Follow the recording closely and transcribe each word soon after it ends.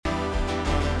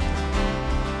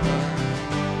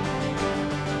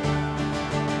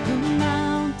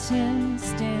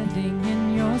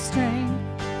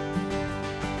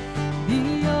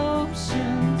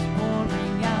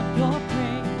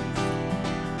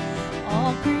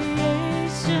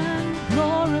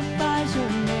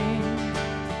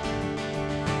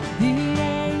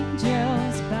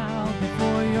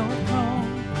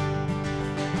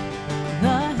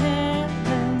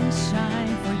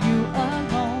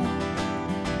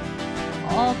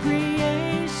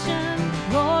creation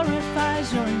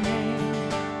glorifies your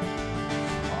name.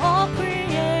 All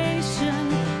creation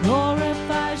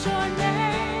glorifies your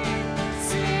name.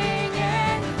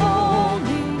 Singing,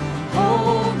 holy,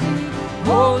 holy,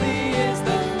 holy is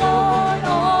the Lord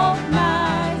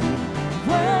Almighty.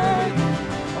 Worthy,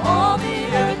 all the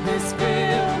earth is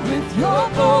filled with your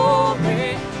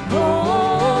glory,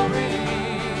 glory.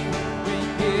 We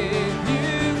give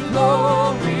you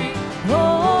glory,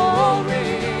 glory.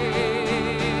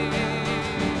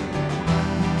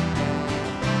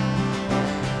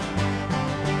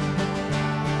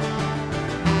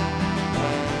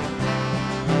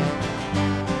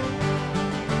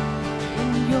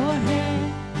 In your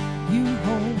hand you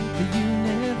hold the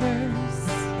universe.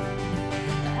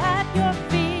 At your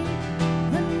feet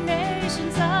the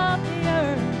nations of the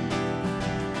earth.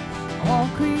 All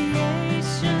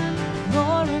creation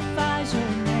glorifies your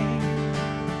name.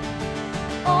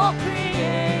 All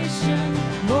creation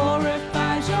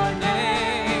glorifies your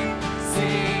name.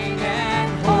 Singing,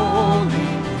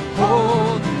 holy,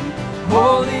 holy,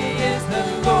 holy is the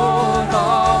Lord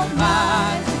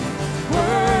Almighty.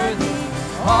 Worthy,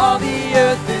 all the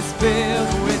earth is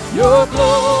filled with your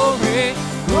glory,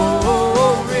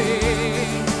 glory.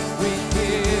 We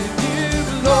give you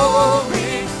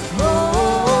glory,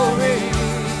 glory.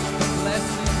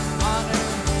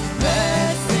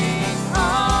 Blessing,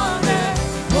 honor,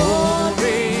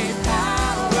 glory,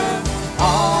 power,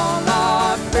 all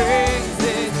our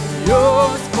praises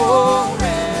yours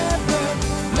forever.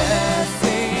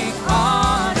 Blessing,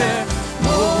 honor,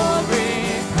 glory,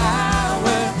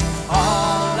 power,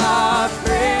 all our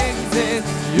praises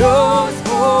yours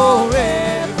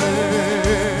forever.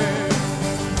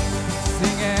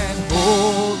 Singing,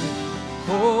 holy,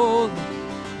 holy,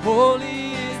 holy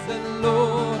is the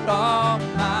Lord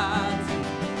Almighty.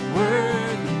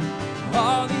 Worthy,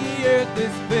 all the earth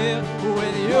is filled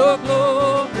with your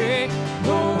glory,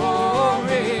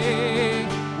 glory.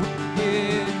 We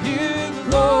give you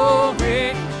glory,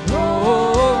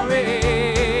 glory.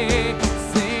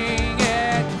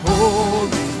 Singing,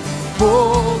 holy,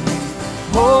 holy,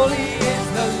 holy is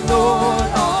the Lord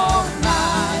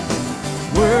Almighty.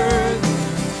 Worthy,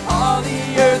 all the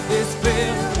earth is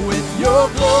filled with your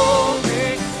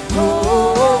glory,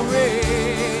 glory.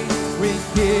 We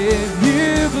give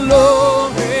you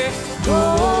glory,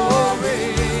 glory.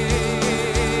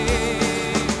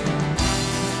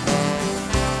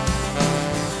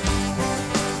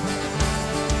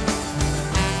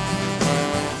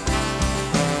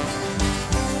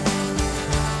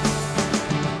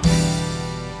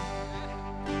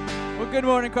 Well, good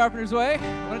morning, Carpenter's Way.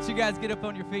 Why don't you guys get up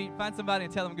on your feet, find somebody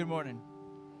and tell them good morning.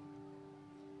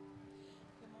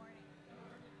 Good morning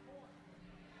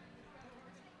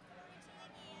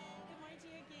to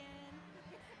you again.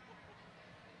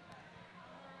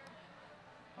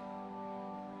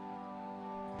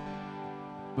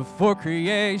 Before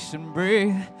creation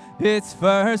breathed its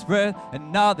first breath,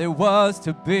 and all there was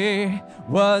to be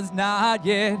was not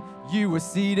yet. You were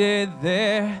seated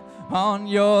there on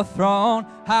your throne,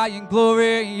 high and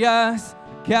glorious,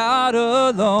 God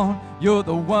alone. You're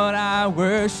the one I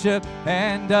worship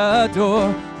and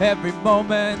adore. Every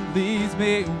moment leaves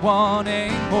me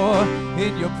wanting more.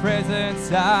 In your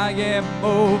presence I am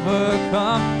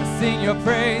overcome. I sing your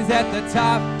praise at the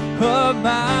top of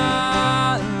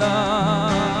my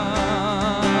lungs.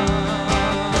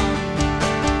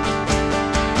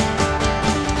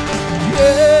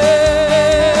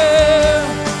 Yeah,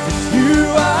 it's you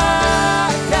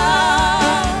are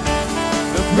God,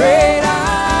 the great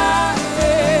I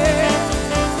am,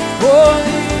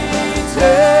 holy,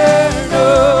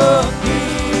 eternal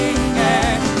King.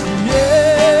 And yeah,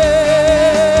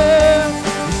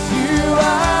 it's you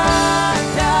are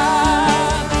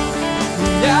God,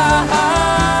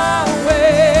 Yahweh.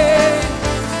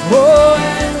 Oh,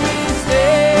 and we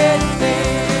stand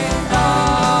in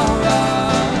awe of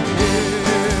you.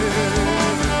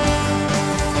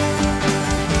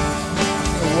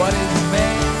 What is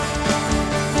man?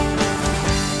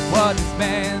 What is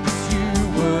man that you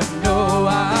would know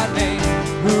our name?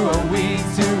 Who are we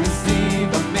to receive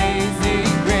amazing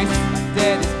grace? My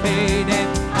debt is paid and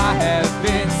I have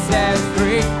been set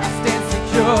free. I stand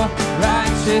secure,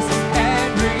 righteous,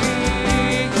 and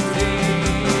redeemed.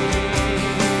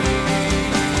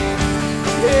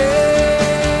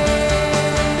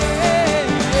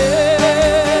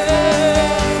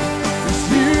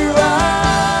 Yes, you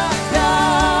are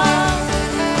God,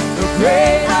 the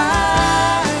great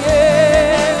I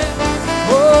am,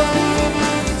 holy,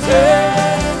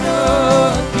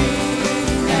 eternal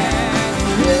King. And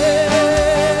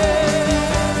yes,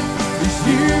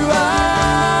 you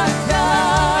are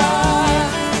God.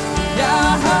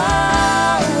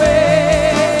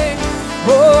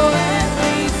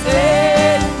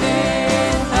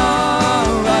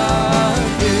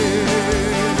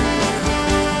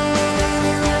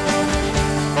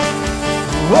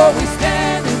 Oh, we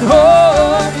stand in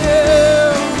awe of you.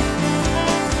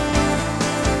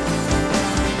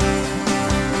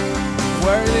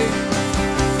 Worthy.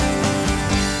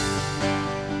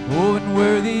 Oh, and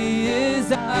worthy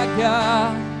is our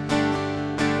God.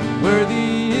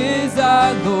 Worthy is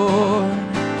our Lord.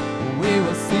 We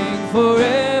will sing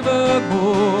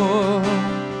forevermore.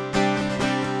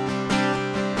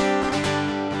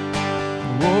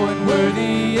 Oh, and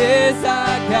worthy is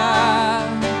our God.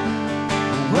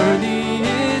 Worthy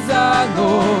is our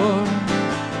Lord.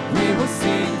 We will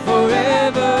sing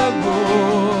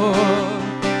forevermore.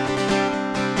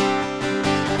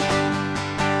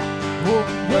 Oh,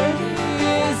 worthy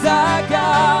is our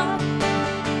God.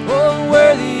 Oh,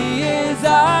 worthy is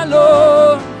our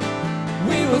Lord.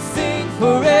 We will sing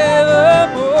forevermore.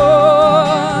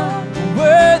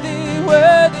 Worthy,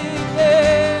 worthy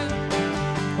is.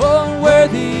 Oh,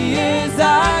 worthy is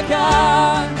our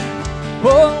God.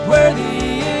 Oh,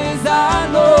 worthy is our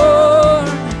Lord.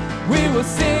 We will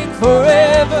sing forevermore.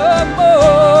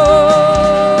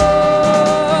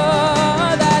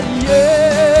 That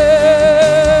yes,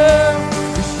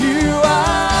 you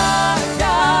are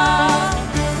God,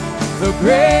 the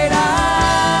great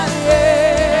I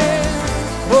am,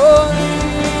 oh,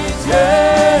 the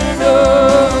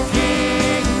eternal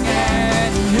King,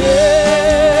 and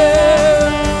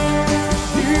yes,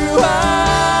 you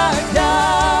are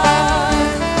God,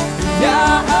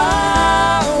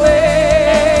 Yahweh,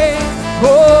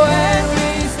 oh, and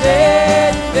we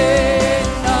stand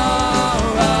in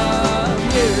awe of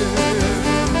you.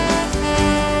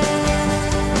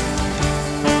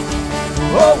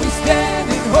 Oh, we stand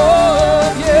in awe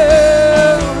of you.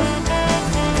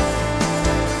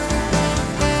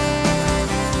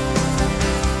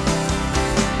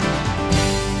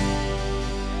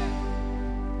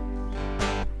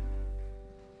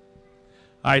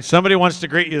 All right, somebody wants to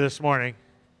greet you this morning.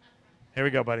 Here we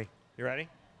go, buddy. You ready?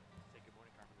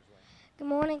 Good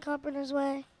morning, Carpenter's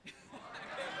Way. You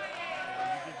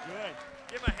did good.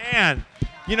 Give him a hand.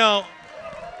 You know,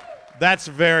 that's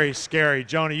very scary.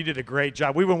 Jonah, you did a great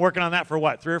job. We've been working on that for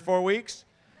what, 3 or 4 weeks?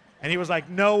 And he was like,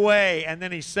 no way. And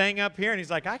then he sang up here, and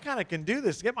he's like, I kind of can do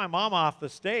this. Get my mom off the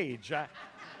stage.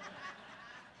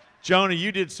 Jonah,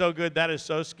 you did so good. That is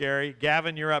so scary.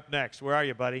 Gavin, you're up next. Where are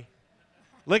you, buddy?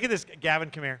 Look at this. Gavin,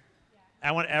 come here.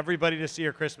 I want everybody to see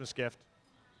your Christmas gift.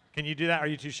 Can you do that? Or are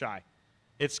you too shy?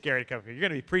 It's scary to come up here. You're going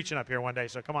to be preaching up here one day,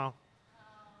 so come on.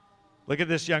 Look at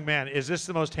this young man. Is this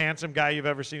the most handsome guy you've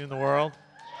ever seen in the world?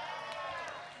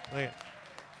 Look at.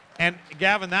 And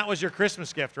Gavin, that was your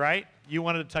Christmas gift, right? You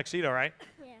wanted a tuxedo, right?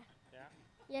 Yeah.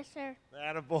 Yes, sir.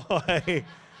 Attaboy.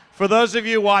 For those of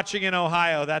you watching in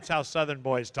Ohio, that's how Southern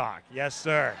boys talk. Yes,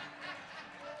 sir.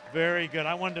 Very good.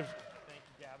 I wanted to thank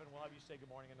you, Gavin. We'll have you say good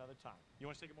morning another time. You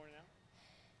want to say good morning now?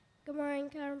 Good morning,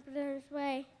 Carpenter's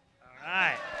Way. All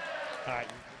right. All right.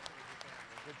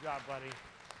 Good job, buddy.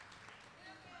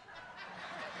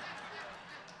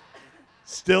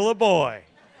 Still a boy.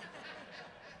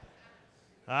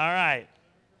 All right.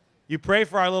 You pray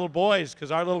for our little boys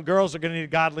because our little girls are going to need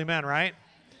godly men, right?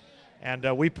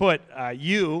 And we put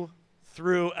you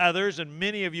through others, and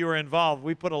many of you are involved.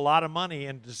 We put a lot of money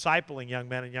in discipling young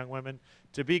men and young women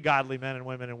to be godly men and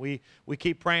women, and we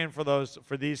keep praying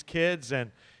for these kids.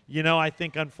 And you know, I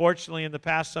think unfortunately in the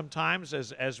past sometimes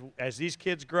as these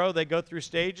kids grow, they go through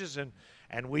stages, and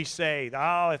we say,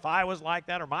 oh, if I was like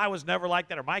that, or I was never like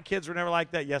that, or my kids were never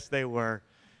like that. Yes, they were.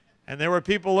 And there were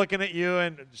people looking at you,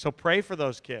 and so pray for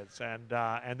those kids, and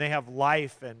they have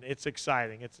life, and it's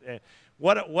exciting. It's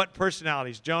what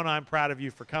personalities, Jonah? I'm proud of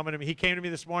you for coming to me. He came to me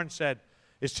this morning and said,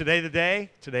 "Is today the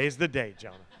day?" Today's the day,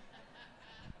 Jonah.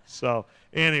 So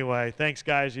anyway, thanks,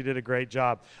 guys. You did a great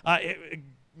job.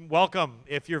 Welcome.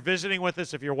 If you're visiting with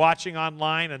us, if you're watching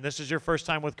online, and this is your first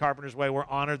time with Carpenter's Way, we're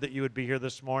honored that you would be here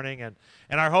this morning. And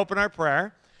our hope and our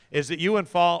prayer is that you would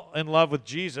fall in love with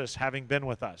Jesus having been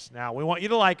with us. Now, we want you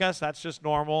to like us. That's just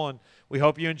normal, and we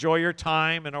hope you enjoy your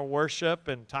time and our worship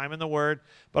and time in the Word.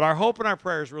 But our hope and our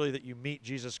prayer is really that you meet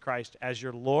Jesus Christ as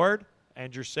your Lord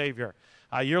and your Savior.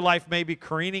 Your life may be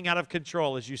careening out of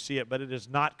control as you see it, but it is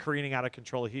not careening out of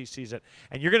control as He sees it.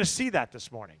 And you're going to see that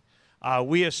this morning.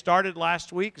 We have started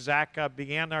last week. Zach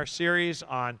began our series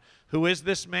on Who is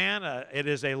This Man? It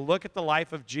is a look at the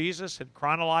life of Jesus in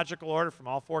chronological order from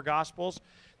all 4 Gospels.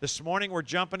 This morning we're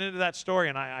jumping into that story,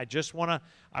 and I just want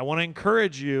to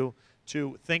encourage you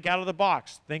to think out of the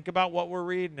box. Think about what we're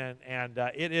reading,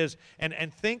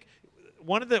 and think.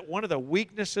 One of the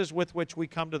weaknesses with which we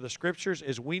come to the Scriptures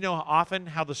is we know often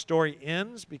how the story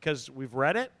ends because we've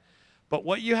read it, But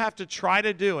what you have to try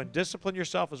to do and discipline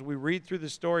yourself as we read through the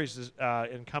stories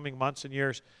in coming months and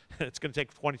years, it's going to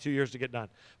take 22 years to get done.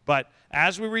 But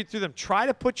as we read through them, try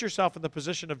to put yourself in the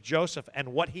position of Joseph and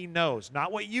what he knows.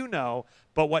 Not what you know,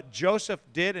 but what Joseph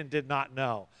did and did not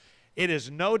know. It is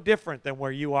no different than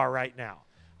where you are right now.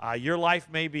 Your life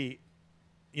may be,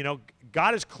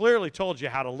 God has clearly told you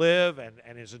how to live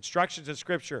and his instructions in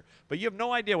Scripture, but you have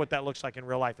no idea what that looks like in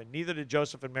real life, and neither did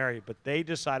Joseph and Mary, but they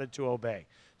decided to obey.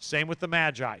 Same with the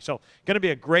Magi. So going to be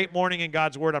a great morning in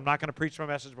God's Word. I'm not going to preach my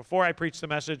message before I preach the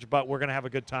message, but we're going to have a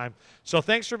good time. So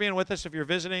thanks for being with us if you're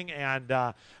visiting,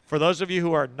 and for those of you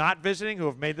who are not visiting, who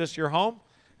have made this your home,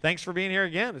 thanks for being here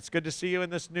again. It's good to see you in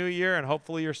this new year, and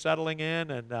hopefully you're settling in,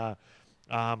 and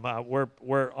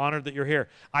we're honored that you're here.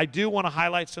 I do want to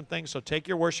highlight some things, so take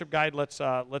your worship guide. Let's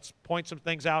point some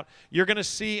things out. You're going to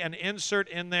see an insert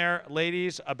in there,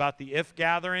 ladies, about the IF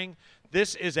gathering.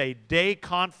 This is a day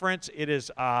conference. It is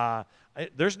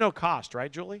there's no cost, right,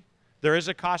 Julie? There is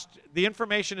a cost. The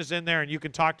information is in there, and you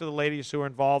can talk to the ladies who are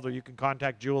involved, or you can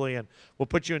contact Julie, and we'll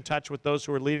put you in touch with those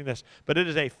who are leading this. But it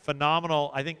is a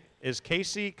phenomenal, I think, is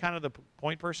Casey kind of the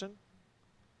point person?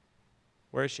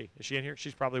 Where is she? Is she in here?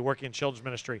 She's probably working in children's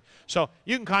ministry. So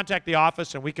you can contact the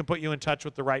office, and we can put you in touch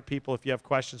with the right people if you have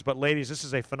questions. But ladies, this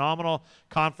is a phenomenal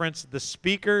conference. The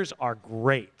speakers are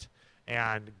great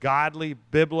and godly,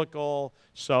 biblical.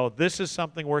 So this is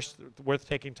something worth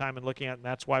taking time and looking at, and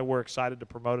that's why we're excited to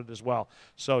promote it as well.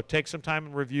 So take some time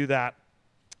and review that.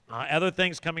 Other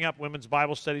things coming up, women's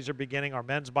Bible studies are beginning. Our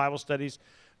men's Bible studies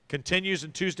continues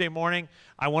on Tuesday morning.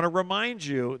 I want to remind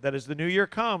you that as the new year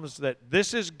comes, that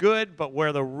this is good, but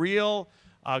where the real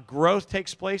growth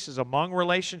takes place is among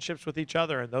relationships with each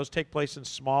other, and those take place in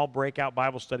small breakout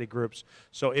Bible study groups.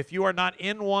 So if you are not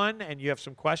in one and you have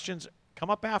some questions, come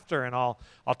up after, and I'll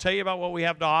tell you about what we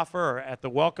have to offer. Or at the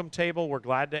welcome table, we're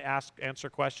glad to answer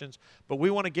questions, but we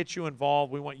want to get you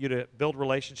involved. We want you to build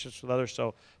relationships with others,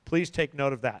 so please take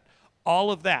note of that.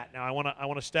 All of that. Now, I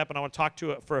want to step and I want to talk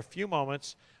to it for a few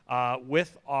moments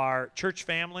with our church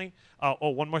family.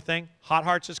 One more thing. Hot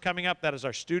Hearts is coming up. That is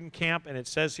our student camp, and it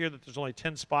says here that there's only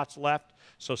 10 spots left.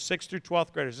 So 6th through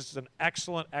 12th graders, this is an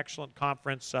excellent, excellent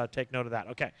conference. Take note of that.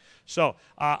 Okay, so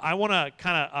I want to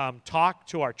kind of talk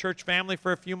to our church family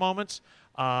for a few moments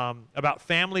about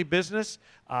family business.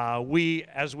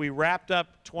 As we wrapped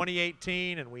up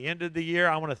 2018 and we ended the year,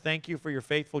 I want to thank you for your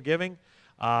faithful giving.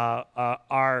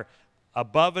 Our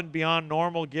above and beyond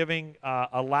normal giving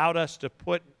allowed us to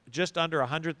put just under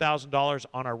 $100,000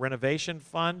 on our renovation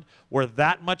fund. We're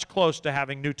that much close to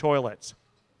having new toilets.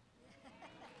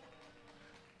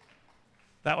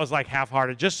 That was like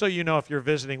half-hearted. Just so you know, if you're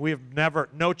visiting,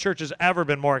 no church has ever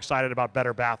been more excited about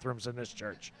better bathrooms than this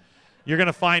church. You're going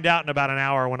to find out in about an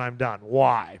hour when I'm done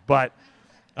why. But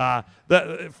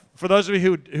for those of you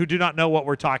who do not know what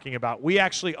we're talking about, we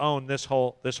actually own this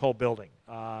whole building.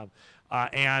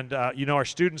 Our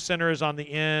student center is on the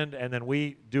end, and then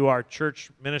we do our church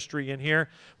ministry in here.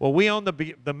 Well, we own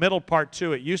the middle part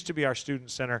too. It used to be our student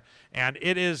center, and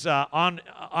it is on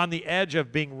the edge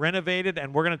of being renovated,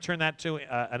 and we're going to turn that to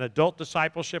an adult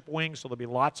discipleship wing, so there'll be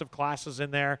lots of classes in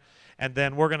there. And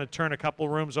then we're going to turn a couple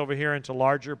rooms over here into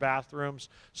larger bathrooms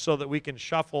so that we can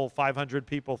shuffle 500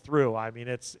 people through. I mean,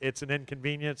 it's an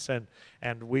inconvenience, and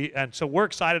so we're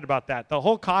excited about that. The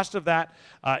whole cost of that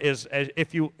is,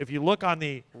 if you look on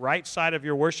the right side of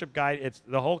your worship guide, it's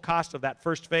the whole cost of that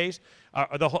first phase,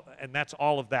 and that's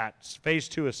all of that. Phase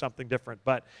 2 is something different,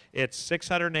 but it's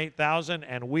 $608,000,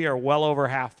 and we are well over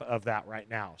half of that right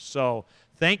now. So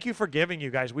thank you for giving, you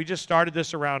guys. We just started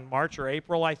this around March or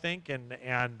April, I think,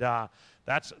 and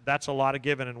that's a lot of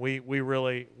giving, and we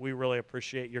really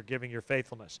appreciate your giving, your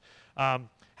faithfulness.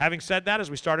 Having said that, as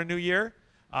we start a new year,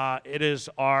 it is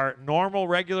our normal,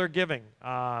 regular giving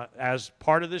as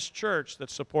part of this church that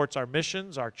supports our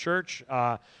missions, our church.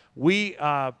 We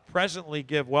presently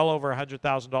give well over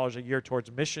 $100,000 a year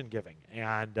towards mission giving,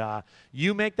 and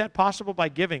you make that possible by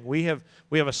giving. We have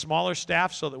a smaller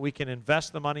staff so that we can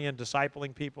invest the money in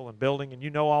discipling people and building, and you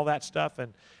know all that stuff.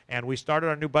 And we started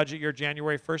our new budget year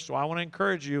January 1st, so I want to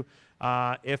encourage you,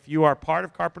 if you are part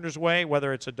of Carpenter's Way,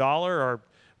 whether it's $1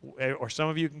 or some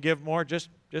of you can give more, just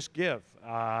give.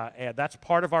 And that's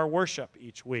part of our worship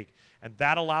each week, and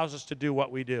that allows us to do what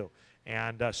we do.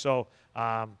 And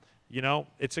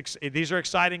these are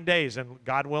exciting days, and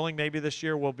God willing, maybe this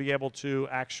year we'll be able to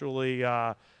actually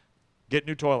get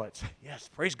new toilets. Yes,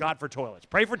 praise God for toilets.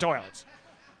 Pray for toilets.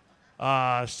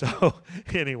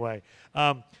 Anyway,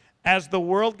 as the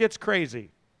world gets crazier,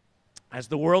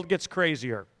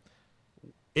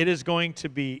 it is going to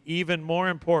be even more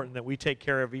important that we take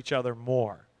care of each other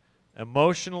more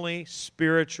emotionally,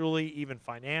 spiritually, even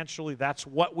financially. That's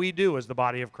what we do as the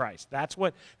body of Christ. That's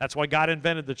why God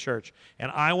invented the church.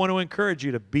 And I want to encourage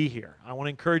you to be here. I want to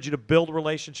encourage you to build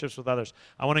relationships with others.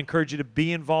 I want to encourage you to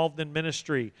be involved in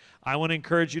ministry. I want to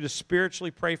encourage you to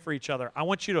spiritually pray for each other. I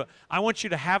want you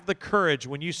to have the courage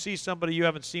when you see somebody you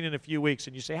haven't seen in a few weeks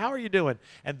and you say, "How are you doing?"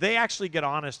 And they actually get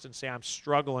honest and say, "I'm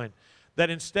struggling." That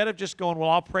instead of just going, "Well,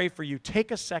 I'll pray for you,"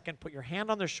 take a second, put your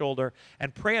hand on their shoulder,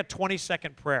 and pray a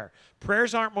 20-second prayer.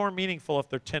 Prayers aren't more meaningful if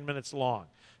they're 10 minutes long.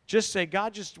 Just say,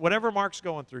 "God, just whatever Mark's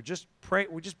going through, just pray.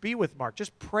 We just be with Mark.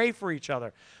 Just pray for each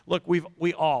other." Look,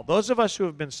 we all, those of us who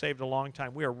have been saved a long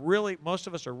time, most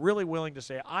of us are really willing to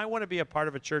say, "I want to be a part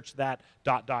of a church that ...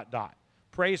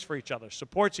 prays for each other,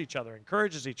 supports each other,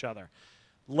 encourages each other."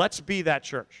 Let's be that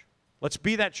church. Let's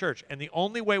be that church. And the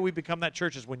only way we become that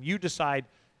church is when you decide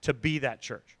to be that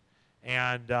church.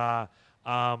 And,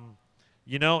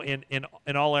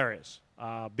 in all areas,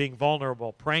 being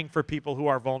vulnerable, praying for people who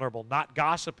are vulnerable, not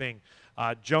gossiping.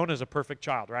 Jonah's a perfect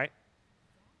child, right?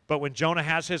 But when Jonah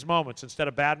has his moments, instead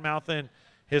of bad-mouthing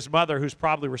his mother, who's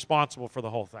probably responsible for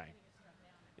the whole thing,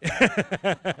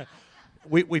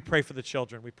 we pray for the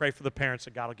children. We pray for the parents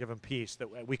that God will give them peace.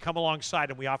 That we come alongside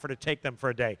and we offer to take them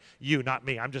for a day. You, not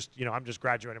me. I'm just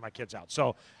graduating my kids out.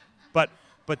 So, but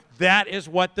that is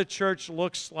what the church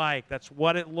looks like. That's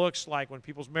what it looks like. When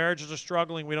people's marriages are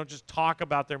struggling, we don't just talk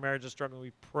about their marriages struggling.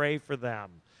 We pray for them.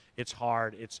 It's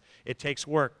hard. It takes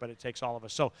work, but it takes all of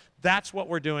us. So that's what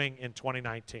we're doing in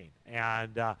 2019.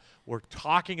 And we're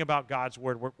talking about God's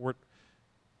Word.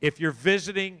 If you're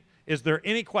visiting, is there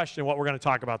any question what we're going to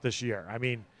talk about this year? I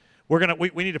mean,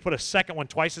 we need to put a second one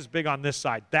twice as big on this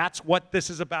side. That's what this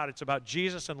is about. It's about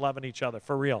Jesus and loving each other,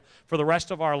 for real. For the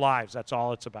rest of our lives, that's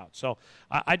all it's about. So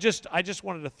I just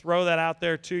wanted to throw that out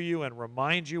there to you and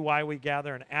remind you why we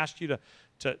gather and ask you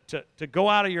to go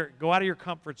out of your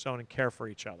comfort zone and care for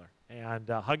each other and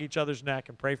hug each other's neck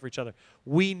and pray for each other.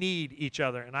 We need each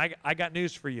other. And I got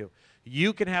news for you.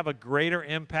 You can have a greater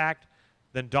impact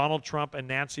than Donald Trump and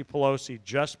Nancy Pelosi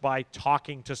just by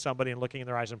talking to somebody and looking in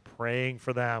their eyes and praying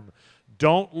for them.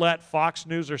 Don't let Fox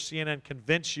News or CNN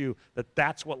convince you that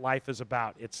that's what life is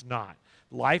about. It's not.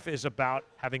 Life is about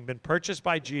having been purchased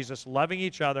by Jesus, loving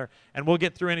each other, and we'll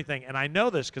get through anything. And I know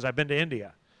this because I've been to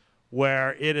India,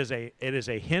 where it is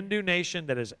a Hindu nation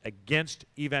that is against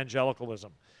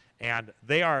evangelicalism, and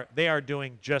they are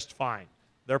doing just fine.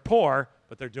 They're poor,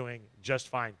 but they're doing just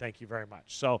fine. Thank you very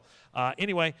much. So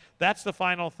anyway, that's the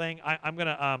final thing. I'm going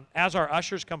to, as our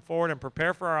ushers come forward and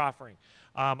prepare for our offering,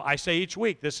 I say each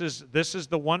week, this is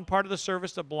the one part of the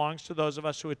service that belongs to those of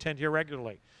us who attend here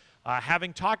regularly.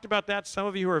 Having talked about that, some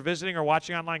of you who are visiting or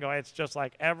watching online go, "Hey, it's just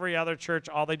like every other church.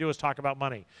 All they do is talk about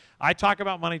money." I talk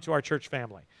about money to our church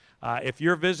family. If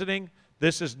you're visiting,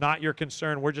 this is not your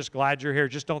concern. We're just glad you're here.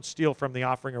 Just don't steal from the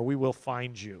offering or we will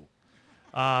find you.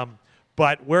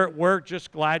 But we're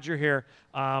just glad you're here.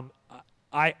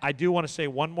 I do want to say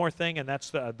one more thing, and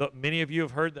that's many of you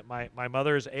have heard that my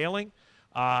mother is ailing,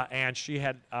 and she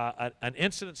had an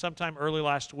incident sometime early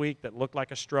last week that looked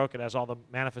like a stroke. It has all the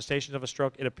manifestations of a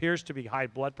stroke. It appears to be high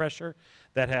blood pressure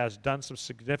that has done some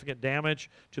significant damage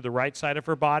to the right side of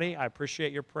her body. I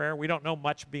appreciate your prayer. We don't know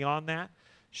much beyond that.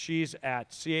 She's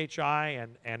at CHI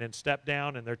and in step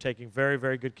down, and they're taking very,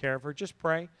 very good care of her. Just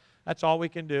pray. That's all we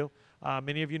can do.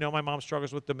 Many of you know my mom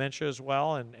struggles with dementia as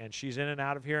well, and she's in and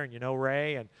out of here, and you know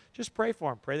Ray, and just pray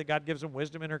for him. Pray that God gives him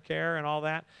wisdom in her care and all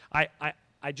that.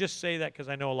 I just say that because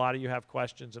I know a lot of you have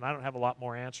questions, and I don't have a lot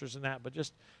more answers than that, but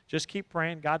just keep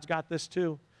praying. God's got this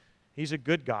too. He's a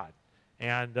good God,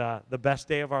 and the best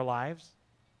day of our lives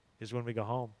is when we go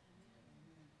home.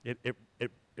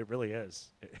 It really is.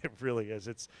 It really is.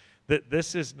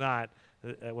 This is not...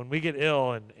 when we get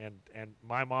ill, and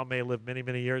my mom may live many,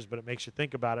 many years, but it makes you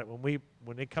think about it.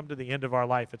 When they come to the end of our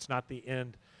life, it's not the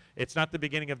end. It's not the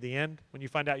beginning of the end. When you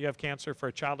find out you have cancer, for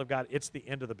a child of God, it's the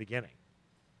end of the beginning,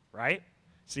 right?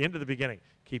 It's the end of the beginning.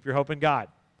 Keep your hope in God.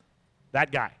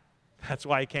 That guy. That's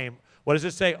why he came. What does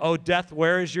it say? "Oh, death,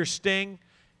 where is your sting?"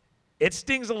 It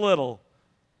stings a little,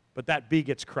 but that bee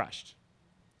gets crushed.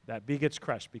 That bee gets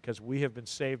crushed because we have been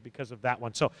saved because of that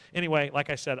one. So anyway, like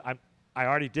I said, I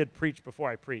already did preach before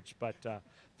I preached, but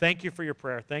thank you for your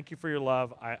prayer. Thank you for your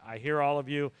love. I hear all of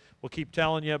you. We'll keep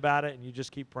telling you about it, and you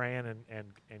just keep praying, and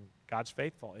God's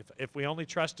faithful. If we only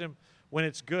trust Him when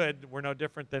it's good, we're no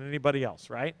different than anybody else,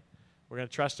 right? We're going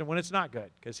to trust Him when it's not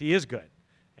good, because He is good.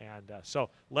 And so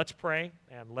let's pray,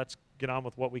 and let's get on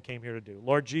with what we came here to do.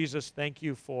 Lord Jesus, thank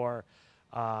you for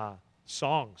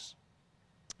songs.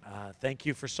 Thank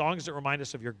you for songs that remind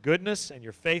us of your goodness and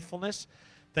your faithfulness.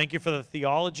 Thank you for the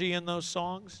theology in those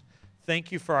songs.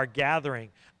 Thank you for our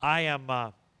gathering. I am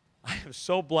I am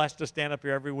so blessed to stand up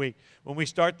here every week. When we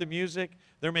start the music,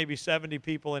 there may be 70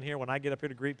 people in here. When I get up here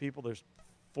to greet people, there's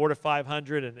 400 to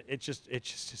 500, and it's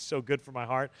just so good for my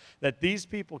heart that these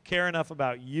people care enough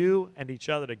about you and each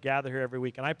other to gather here every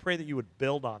week. And I pray that you would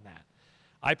build on that.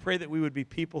 I pray that we would be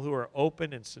people who are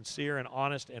open and sincere and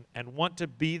honest and want to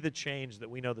be the change that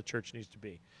we know the church needs to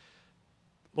be.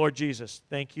 Lord Jesus,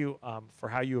 thank you for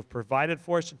how you have provided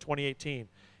for us in 2018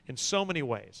 in so many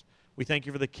ways. We thank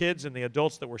you for the kids and the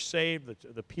adults that were saved,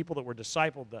 the people that were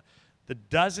discipled, the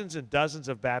dozens and dozens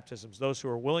of baptisms, those who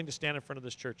are willing to stand in front of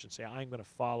this church and say, I'm going to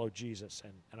follow Jesus,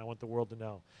 and I want the world to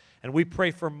know. And we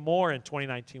pray for more in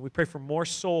 2019. We pray for more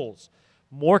souls,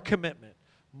 more commitment,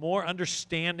 more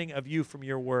understanding of you from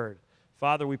your word.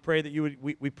 Father, we pray that you would,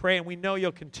 we pray and we know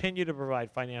you'll continue to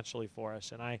provide financially for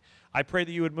us. And I pray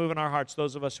that you would move in our hearts,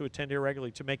 those of us who attend here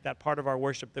regularly, to make that part of our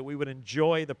worship, that we would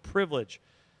enjoy the privilege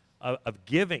of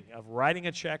giving, of writing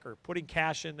a check or putting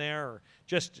cash in there, or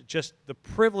just the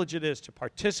privilege it is to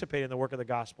participate in the work of the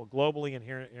gospel globally and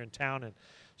here in town. And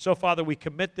so, Father, we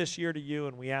commit this year to you,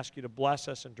 and we ask you to bless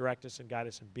us and direct us and guide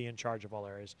us and be in charge of all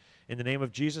areas. In the name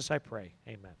of Jesus, I pray.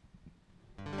 Amen.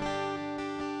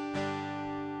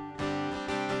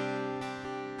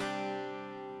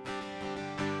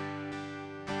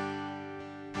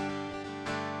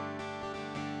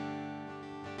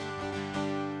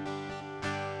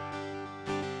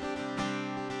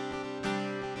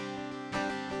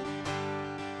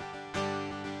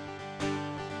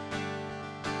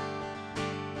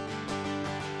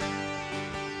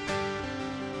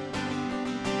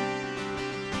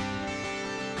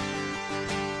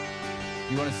 If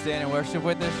you want to stand and worship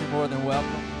with us, you're more than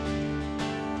welcome.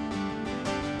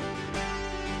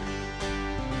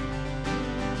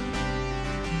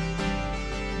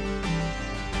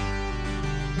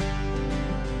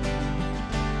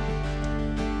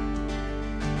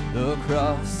 The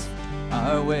cross,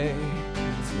 our way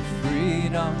to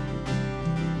freedom.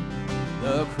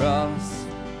 The cross,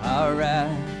 our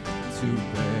wrath to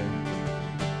bear.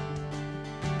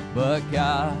 But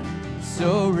God,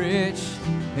 so rich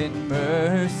in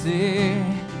mercy,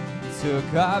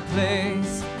 took our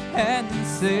place and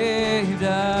saved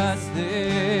us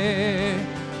there.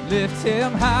 Lift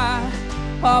him high,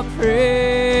 all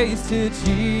praise to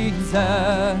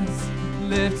Jesus.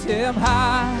 Lift him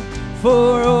high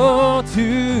for all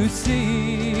to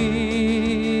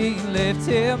see. Lift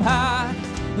him high,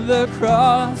 the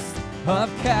cross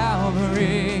of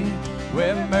Calvary,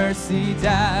 where mercy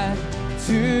died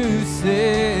to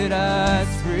set us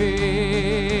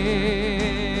free.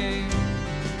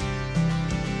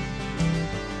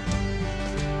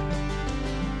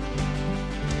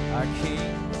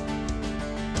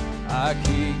 Our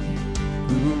King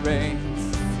who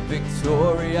reigns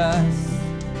victorious,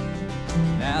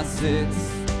 now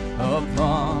sits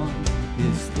upon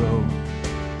his throne.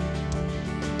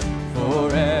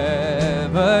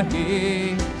 Forever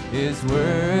he is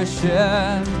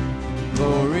worshipped.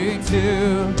 Glory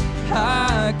to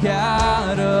our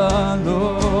God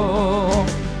alone.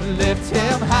 Lift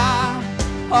him high,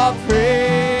 all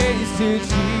praise to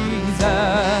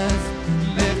Jesus.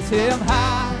 Lift him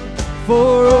high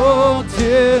for all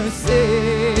to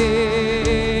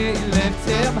see. Lift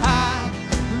him high,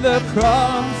 the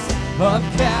cross of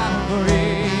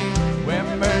Calvary, where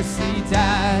mercy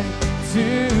died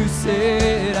to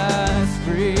set us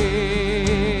free.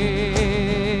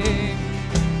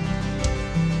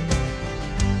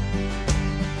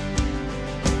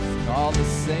 All the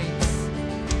saints,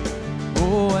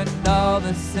 oh, and all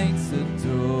the saints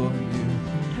adore you.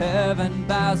 Heaven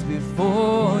bows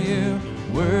before you.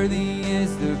 Worthy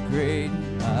is the great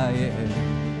I am.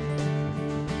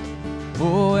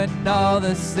 Oh, and all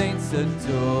the saints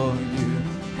adore you.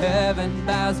 Heaven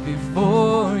bows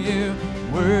before you.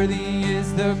 Worthy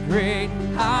is the great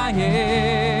I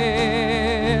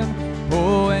am.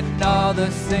 Oh, and all the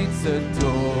saints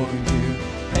adore you.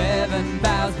 Heaven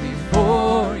bows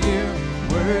before you.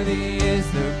 Worthy is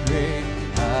the great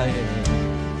I am.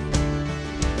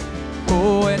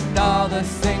 Oh, and all the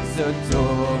saints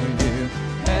adore you.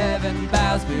 Heaven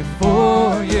bows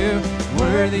before you.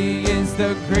 Worthy is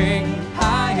the great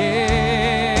I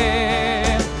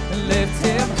am. Lift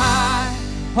him high,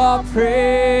 all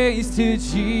praise to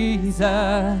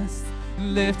Jesus.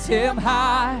 Lift him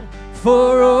high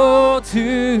for all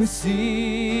to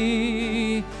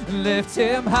see. Lift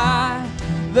him high,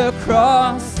 the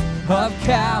cross of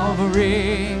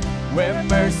Calvary, where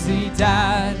mercy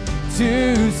died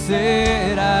to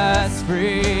set us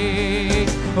free.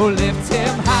 Oh, lift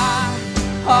him high,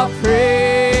 all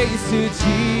praise to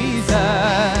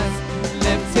Jesus.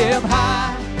 Lift him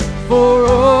high for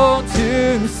all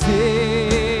to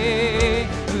see.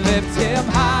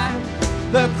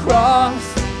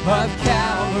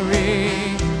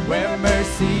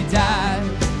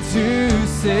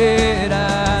 set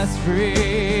us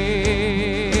free.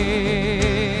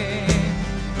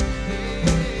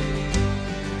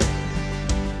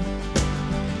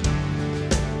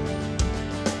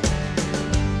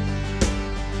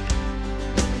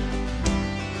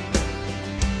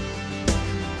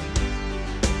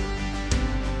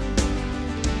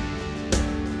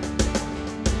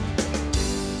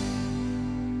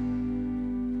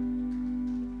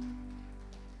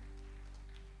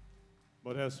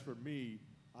 But as for me,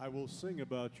 I will sing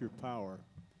about your power.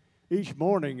 Each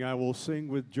morning I will sing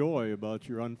with joy about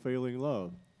your unfailing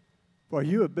love. For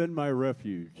you have been my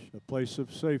refuge, a place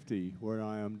of safety where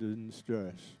I am in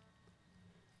distress.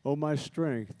 O my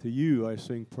strength, to you I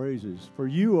sing praises. For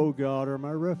you, O God, are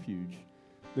my refuge,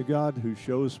 the God who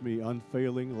shows me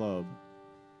unfailing love.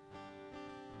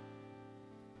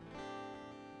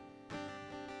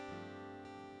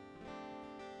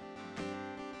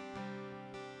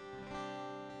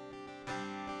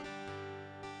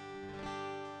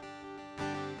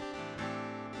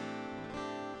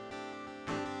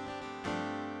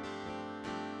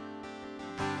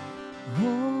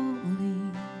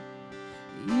 Holy,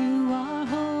 you are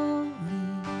holy,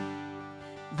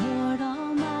 Lord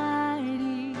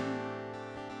Almighty,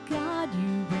 God,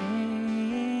 you reign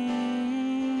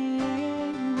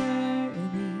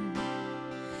worthy,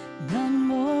 none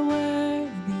more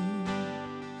worthy,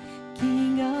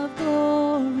 King of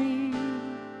glory,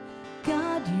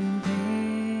 God, you reign.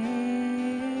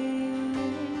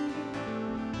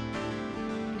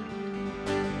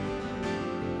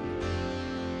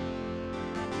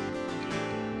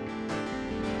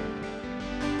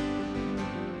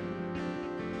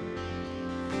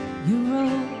 You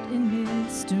wrote in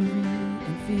mystery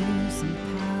and fearsome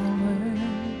power.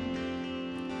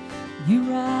 You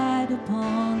ride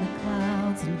upon the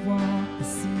clouds and walk the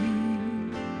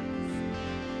seas.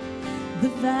 The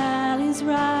valleys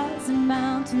rise and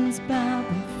mountains bow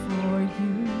before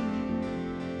you.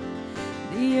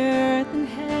 The earth and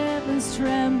heavens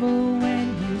tremble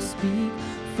when you speak,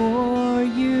 for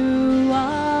you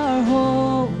are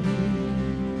holy.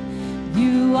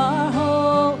 You are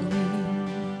holy,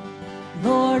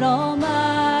 Lord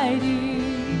Almighty,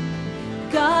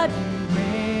 God, you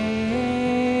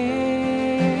reign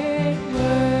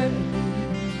worthy,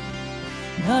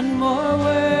 none more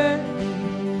worthy,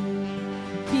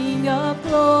 King of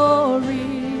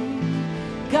glory,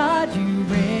 God, you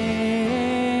reign.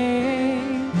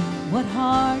 What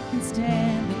heart can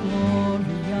stand the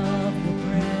glory of your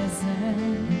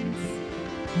presence?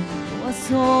 What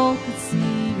soul could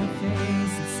see your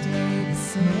face and stay the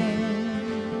same?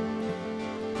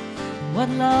 What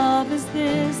love is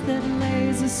this that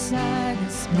lays aside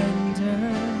its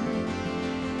splendor?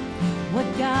 What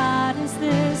God is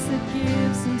this that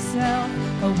gives himself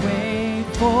away?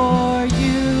 For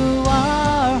you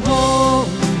are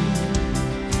holy,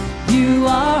 you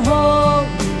are holy,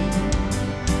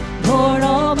 Lord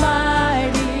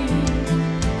Almighty,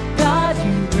 God,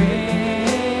 you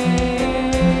reign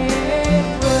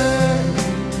worthy,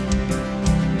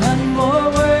 none more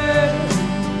worthy,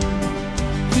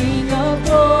 King of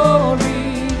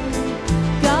glory,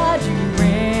 God, you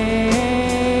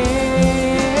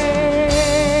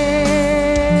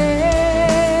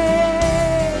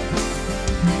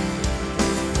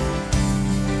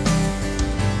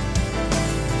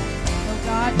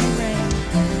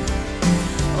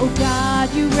oh God,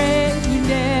 you reign, you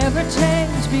never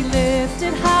change, be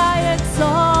lifted high,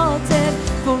 exalted,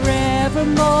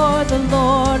 forevermore, the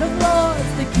Lord of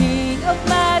lords, the King of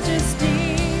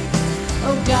majesty.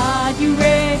 Oh God, you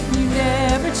reign, you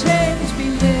never change,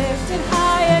 be lifted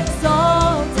high,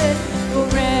 exalted,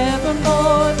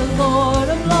 forevermore, the Lord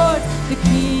of lords, the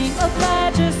King of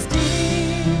majesty.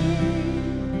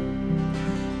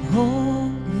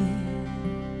 Holy,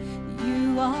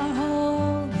 you are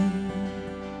holy,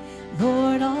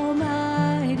 Lord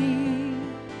Almighty,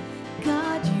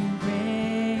 God, you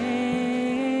reign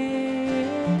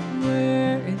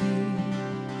worthy,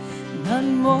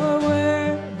 none more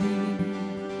worthy,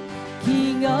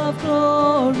 King of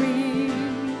glory,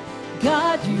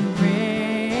 God, you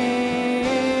reign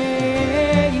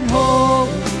holy.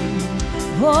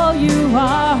 Oh, you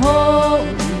are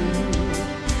holy,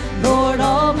 Lord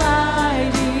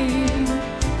Almighty,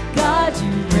 God,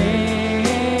 you reign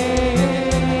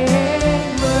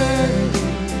worthy.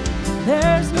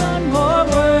 There's none more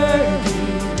worthy,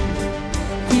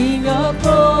 King of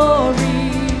glory,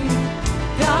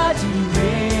 God, you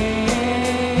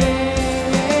reign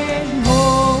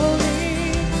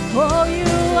holy. Oh,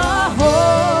 you are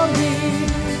holy,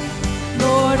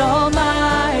 Lord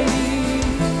Almighty,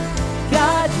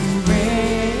 God, you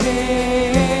reign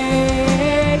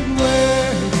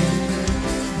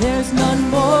There's none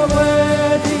more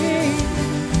worthy,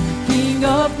 King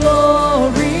of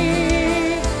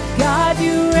glory, God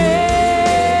you reign.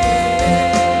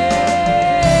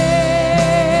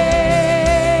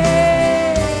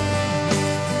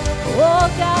 Oh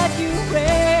God you reign.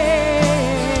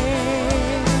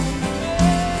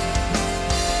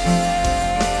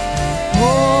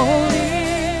 Holy,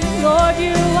 Lord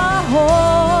you are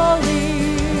holy.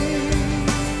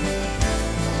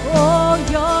 Oh,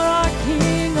 you're our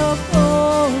King of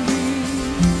glory.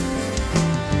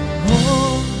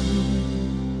 Holy,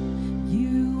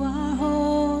 you are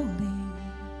holy.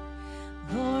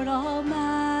 Lord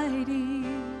Almighty,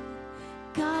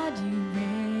 God you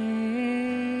reign.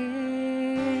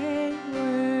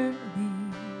 Worthy,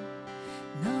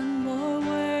 none more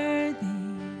worthy,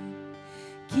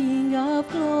 King of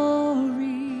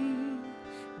glory,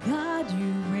 God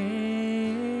you reign.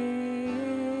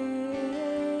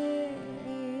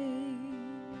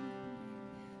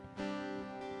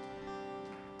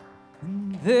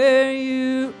 And there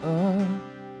you are,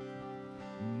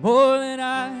 more than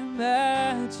I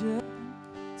imagined,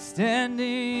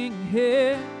 standing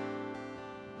here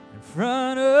in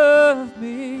front of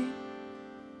me.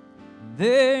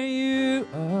 There you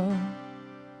are,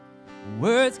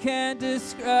 words can't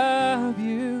describe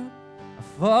you. I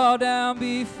fall down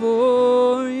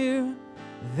before you.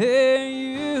 There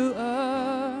you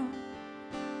are.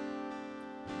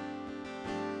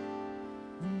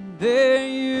 And there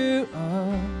you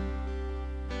are,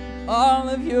 all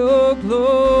of your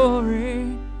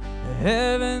glory, the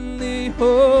heavenly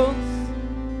hosts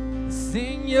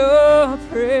sing your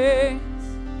praise.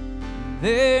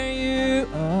 There you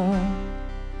are,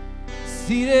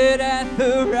 seated at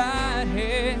the right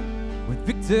hand, with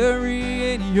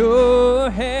victory in your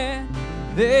hand.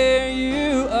 There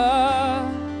you are,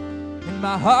 and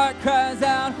my heart cries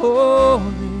out,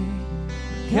 holy.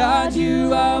 God,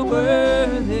 you are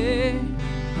worthy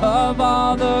of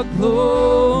all the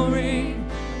glory,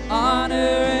 honor,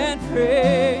 and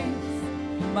praise.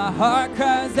 My heart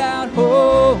cries out,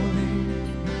 holy.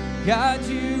 God,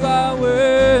 you are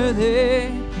worthy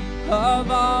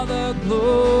of all the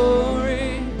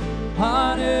glory,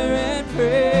 honor, and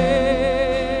praise.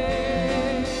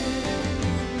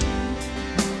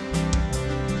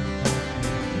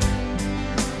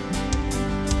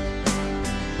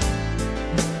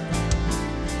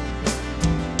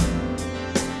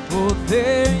 Oh,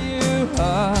 there you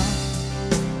are,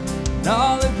 in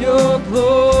all of your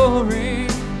glory,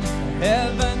 the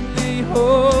heavenly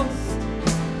hosts,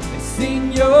 they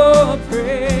sing your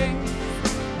praise.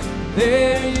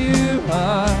 There you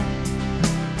are,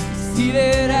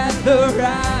 seated at the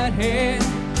right hand,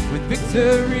 with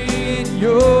victory in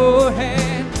your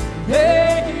hand.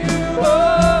 There you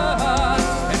are,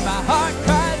 and my heart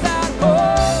cries out,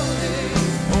 holy.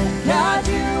 Oh God,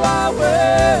 you are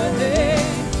worthy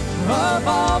of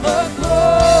all the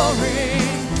glory,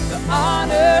 the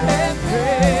honor and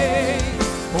praise.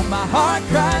 Oh, my heart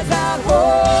cries out,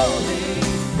 holy.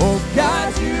 Oh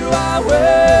God, you are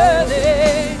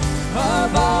worthy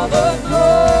of all the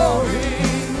glory,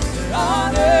 the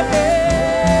honor and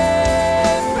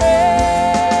praise.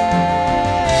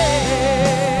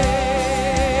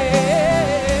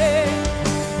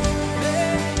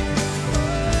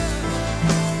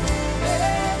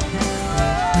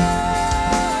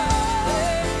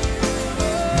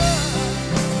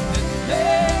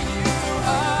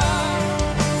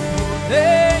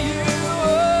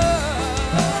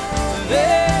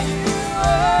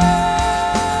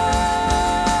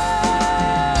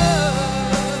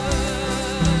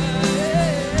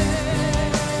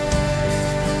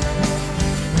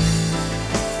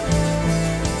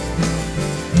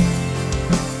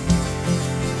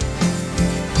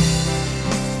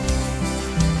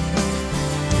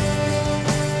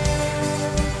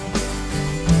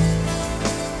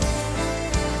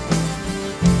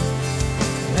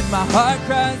 My heart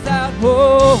cries out,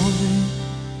 holy.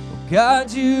 Oh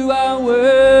God, you are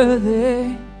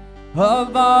worthy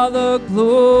of all the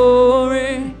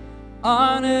glory,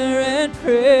 honor, and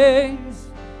praise.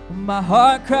 My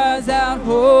heart cries out,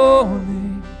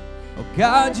 holy. Oh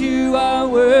God, you are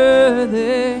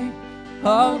worthy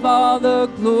of all the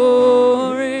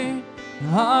glory,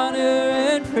 honor,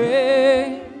 and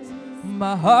praise.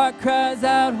 My heart cries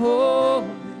out, holy.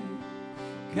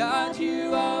 God,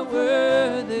 you are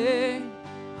worthy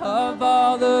of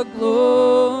all the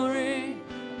glory,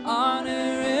 honor,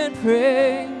 and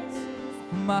praise.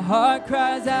 My heart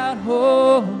cries out,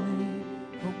 holy.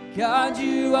 Oh God,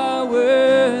 you are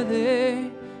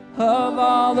worthy of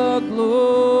all the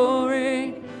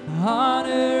glory, honor,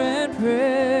 and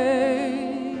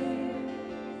praise.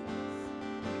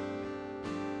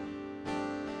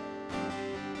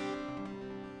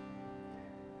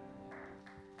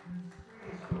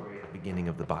 beginning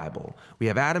of the Bible. We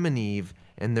have Adam and Eve,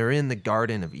 and they're in the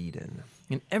Garden of Eden.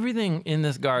 And everything in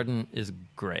this garden is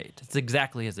great. It's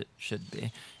exactly as it should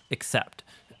be, except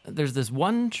there's this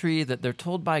one tree that they're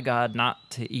told by God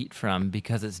not to eat from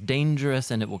because it's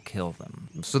dangerous and it will kill them.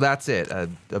 So that's it.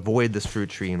 Avoid this fruit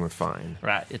tree and we're fine.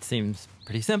 Right, it seems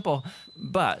pretty simple.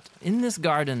 But in this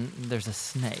garden, there's a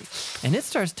snake, and it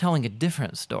starts telling a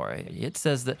different story. It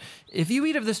says that if you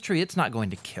eat of this tree, it's not going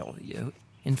to kill you.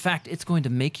 In fact, it's going to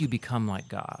make you become like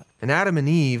God. And Adam and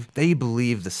Eve, they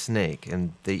believe the snake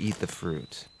and they eat the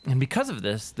fruit. And because of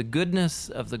this, the goodness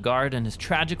of the garden is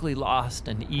tragically lost,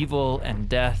 and evil and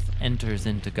death enters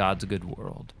into God's good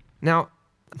world. Now,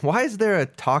 why is there a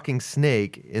talking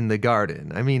snake in the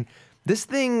garden? I mean, this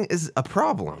thing is a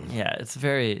problem. Yeah, it's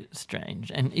very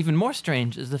strange. And even more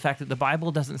strange is the fact that the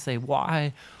Bible doesn't say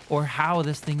why or how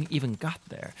this thing even got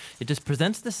there. It just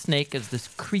presents the snake as this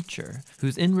creature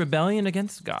who's in rebellion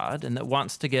against God and that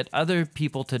wants to get other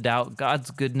people to doubt God's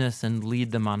goodness and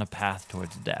lead them on a path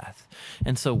towards death.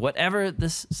 And so whatever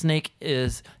this snake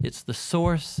is, it's the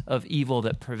source of evil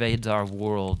that pervades our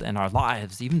world and our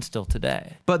lives, even still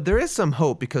today. But there is some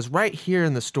hope, because right here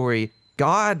in the story,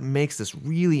 God makes this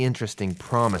really interesting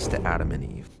promise to Adam and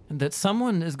Eve. That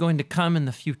someone is going to come in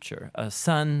the future, a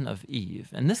son of Eve.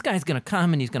 And this guy's going to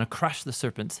come and he's going to crush the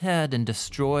serpent's head and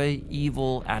destroy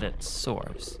evil at its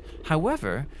source.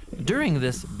 However, during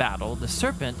this battle, the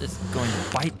serpent is going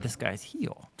to bite this guy's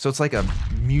heel. So it's like a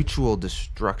mutual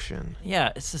destruction.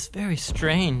 Yeah, it's this very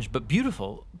strange but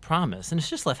beautiful promise. And it's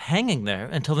just left hanging there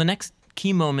until the next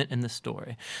key moment in the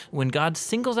story, when God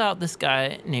singles out this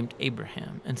guy named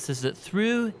Abraham and says that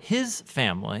through his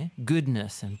family,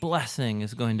 goodness and blessing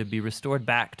is going to be restored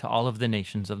back to all of the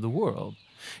nations of the world.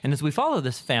 And as we follow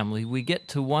this family, we get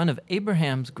to one of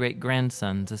Abraham's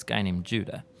great-grandsons, this guy named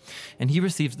Judah. And he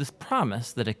receives this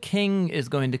promise that a king is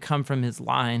going to come from his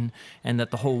line and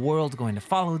that the whole world's going to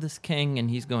follow this king,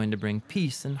 and he's going to bring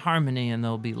peace and harmony, and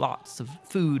there'll be lots of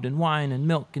food and wine and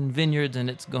milk and vineyards, and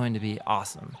it's going to be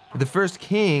awesome. The first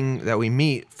king that we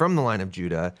meet from the line of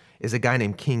Judah is a guy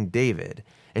named King David.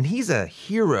 And he's a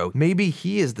hero. Maybe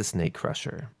he is the snake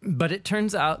crusher. But it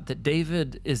turns out that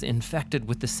David is infected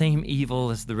with the same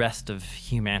evil as the rest of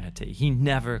humanity. He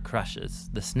never crushes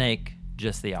the snake,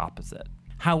 just the opposite.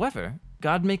 However,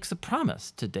 God makes a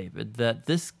promise to David that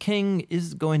this king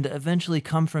is going to eventually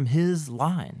come from his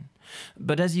line.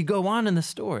 But as you go on in the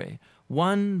story,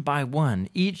 one by one,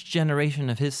 each generation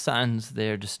of his sons,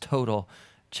 they're just total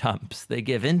chumps. They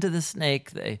give in to the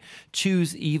snake, they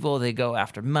choose evil, they go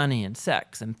after money and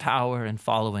sex and power and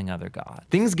following other gods.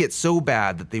 Things get so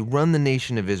bad that they run the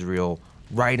nation of Israel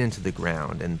right into the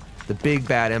ground, and the big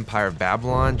bad empire of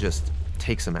Babylon just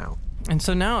takes them out. And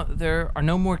so now there are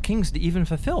no more kings to even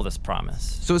fulfill this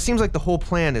promise. So it seems like the whole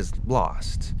plan is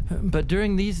lost. But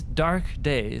during these dark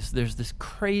days, there's this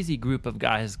crazy group of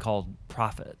guys called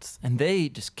prophets, and they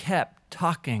just kept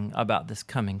talking about this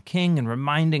coming king and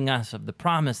reminding us of the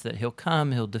promise that he'll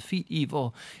come, he'll defeat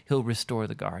evil, he'll restore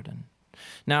the garden.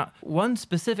 Now, one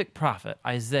specific prophet,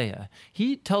 Isaiah,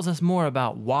 he tells us more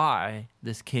about why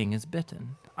this king is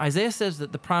bitten. Isaiah says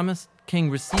that the promised king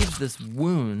receives this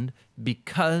wound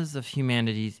because of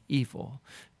humanity's evil,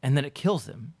 and then it kills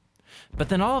him. But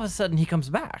then all of a sudden he comes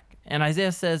back, and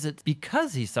Isaiah says it's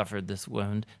because he suffered this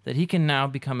wound that he can now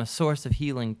become a source of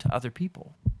healing to other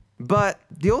people. But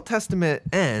the Old Testament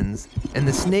ends, and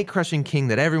the snake-crushing king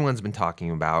that everyone's been talking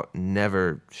about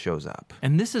never shows up.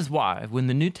 And this is why, when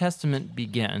the New Testament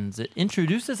begins, it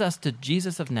introduces us to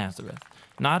Jesus of Nazareth,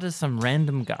 not as some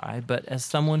random guy, but as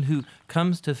someone who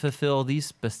comes to fulfill these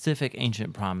specific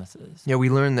ancient promises. Yeah,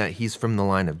 we learn that he's from the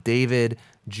line of David,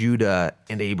 Judah,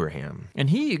 and Abraham.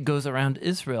 And he goes around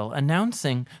Israel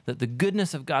announcing that the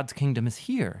goodness of God's kingdom is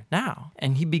here now.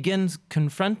 And he begins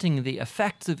confronting the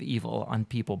effects of evil on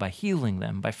people by healing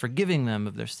them, by forgiving them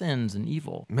of their sins and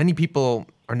evil. Many people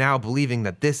are now believing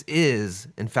that this is,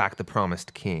 in fact, the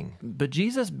promised king. But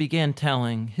Jesus began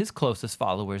telling his closest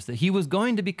followers that he was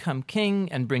going to become king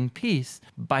and bring peace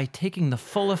by taking the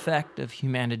full effect of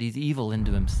humanity's evil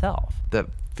into himself. The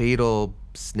fatal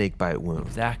snakebite wound.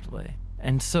 Exactly.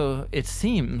 And so it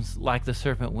seems like the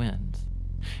serpent wins.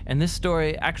 And this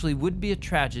story actually would be a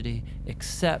tragedy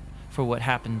except for what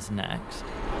happens next.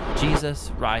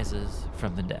 Jesus rises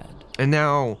from the dead. And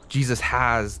now Jesus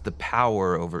has the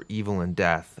power over evil and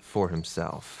death for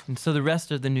himself. And so the rest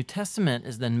of the New Testament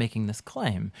is then making this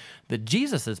claim that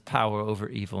Jesus' power over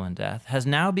evil and death has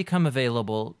now become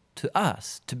available to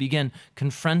us to begin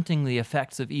confronting the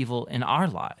effects of evil in our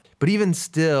lives. But even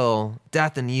still,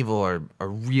 death and evil are a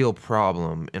real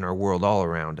problem in our world all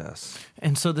around us.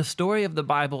 And so the story of the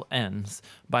Bible ends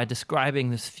by describing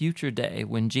this future day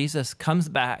when Jesus comes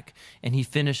back and he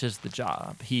finishes the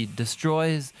job. He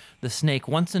destroys the snake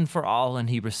once and for all, and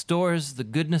he restores the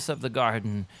goodness of the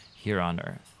garden here on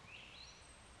earth.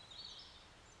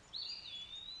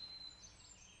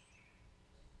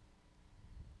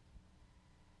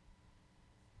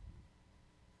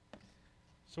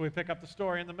 So we pick up the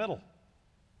story in the middle.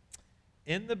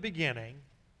 In the beginning,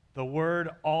 the Word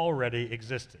already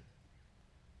existed.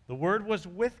 The Word was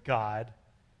with God,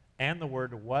 and the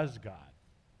Word was God.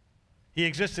 He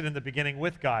existed in the beginning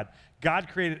with God. God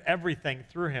created everything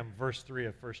through him, verse 3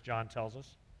 of 1 John tells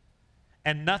us.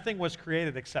 And nothing was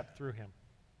created except through him.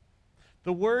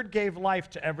 The Word gave life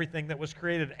to everything that was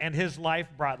created, and his life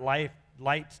brought light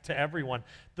to everyone.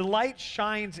 The light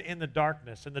shines in the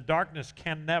darkness, and the darkness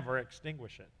can never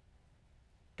extinguish it.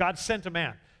 God sent a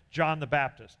man, John the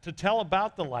Baptist, to tell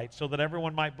about the light so that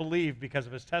everyone might believe because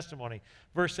of his testimony.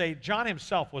 Verse 8, John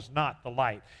himself was not the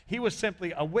light. He was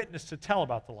simply a witness to tell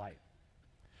about the light.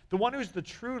 The one who's the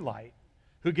true light,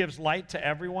 who gives light to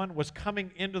everyone, was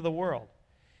coming into the world.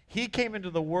 He came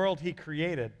into the world he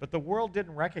created, but the world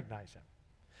didn't recognize him.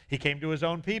 He came to his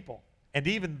own people, and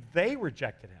even they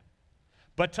rejected him.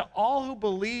 But to all who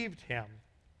believed him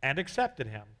and accepted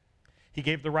him, he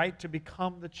gave the right to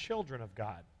become the children of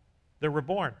God. They were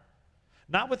born,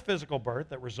 not with physical birth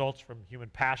that results from human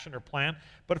passion or plan,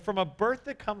 but from a birth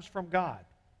that comes from God.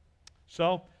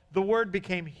 So the Word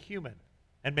became human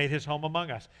and made his home among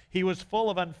us. He was full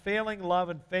of unfailing love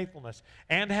and faithfulness,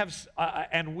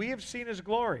 and we have seen his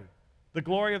glory, the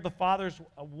glory of the Father's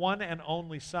one and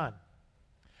only Son.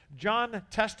 John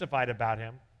testified about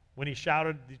him when he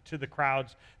shouted to the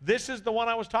crowds, "This is the one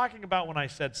I was talking about when I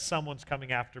said, 'Someone's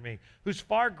coming after me, who's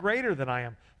far greater than I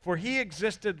am, for he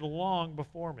existed long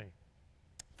before me.'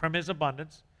 From his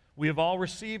abundance, we have all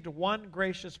received one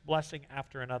gracious blessing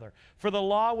after another. For the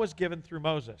law was given through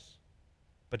Moses,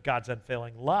 but God's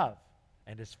unfailing love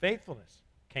and his faithfulness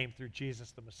came through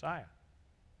Jesus the Messiah."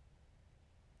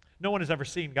 No one has ever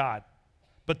seen God,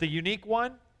 but the unique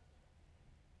one,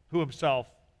 who himself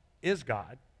is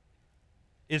God,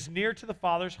 is near to the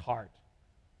Father's heart.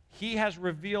 He has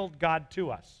revealed God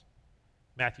to us.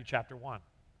 Matthew chapter 1.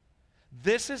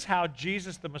 This is how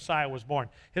Jesus the Messiah was born.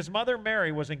 His mother Mary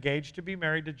was engaged to be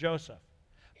married to Joseph.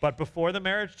 But before the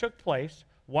marriage took place,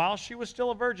 while she was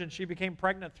still a virgin, she became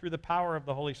pregnant through the power of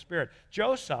the Holy Spirit.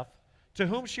 Joseph, to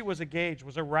whom she was engaged,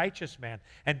 was a righteous man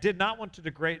and did not want to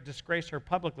disgrace her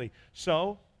publicly.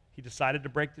 So he decided to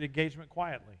break the engagement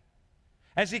quietly.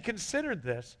 As he considered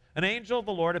this, an angel of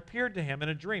the Lord appeared to him in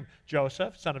a dream.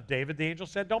 "Joseph, son of David," the angel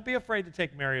said, "don't be afraid to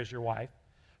take Mary as your wife,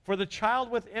 for the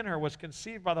child within her was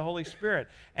conceived by the Holy Spirit,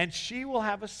 and she will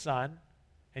have a son,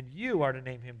 and you are to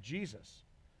name him Jesus,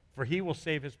 for he will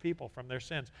save his people from their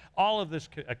sins." All of this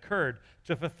occurred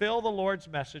to fulfill the Lord's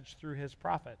message through his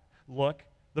prophet. "Look,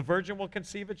 the virgin will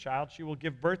conceive a child, she will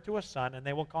give birth to a son, and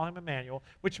they will call him Emmanuel,"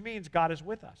 which means God is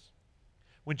with us.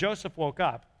 When Joseph woke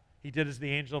up, he did as the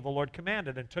angel of the Lord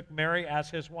commanded and took Mary as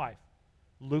his wife.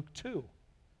 Luke 2.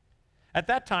 At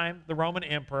that time, the Roman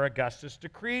Emperor Augustus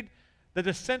decreed that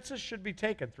a census should be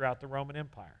taken throughout the Roman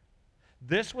Empire.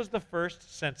 This was the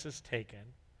first census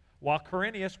taken while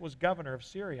Quirinius was governor of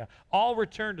Syria. All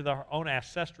returned to their own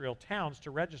ancestral towns to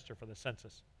register for the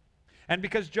census. And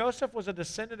because Joseph was a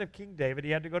descendant of King David, he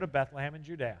had to go to Bethlehem in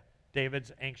Judea,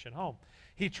 David's ancient home.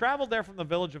 He traveled there from the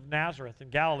village of Nazareth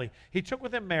in Galilee. He took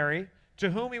with him Mary, to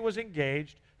whom he was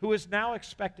engaged, who is now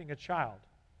expecting a child.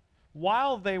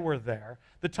 While they were there,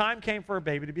 the time came for a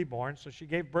baby to be born, so she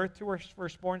gave birth to her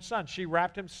firstborn son. She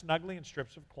wrapped him snugly in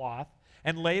strips of cloth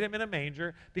and laid him in a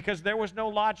manger because there was no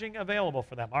lodging available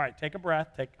for them. All right, take a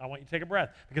breath. I want you to take a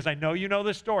breath because I know you know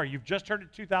this story. You've just heard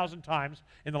it 2,000 times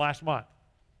in the last month.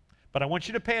 But I want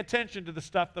you to pay attention to the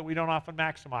stuff that we don't often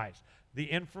maximize. The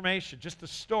information, just the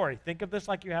story. Think of this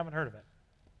like you haven't heard of it.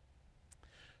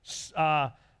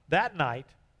 That night,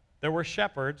 there were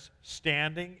shepherds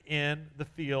standing in the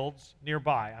fields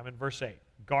nearby. I'm in verse 8,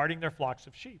 guarding their flocks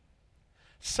of sheep.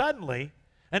 Suddenly,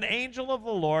 an angel of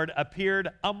the Lord appeared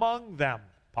among them.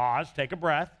 Pause, take a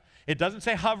breath. It doesn't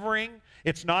say hovering.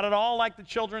 It's not at all like the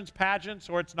children's pageants,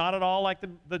 or it's not at all like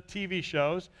the TV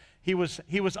shows. He was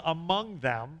among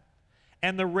them,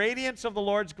 and the radiance of the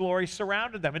Lord's glory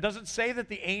surrounded them. It doesn't say that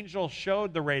the angel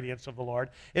showed the radiance of the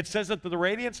Lord. It says that the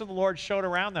radiance of the Lord showed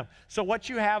around them. So what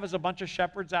you have is a bunch of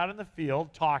shepherds out in the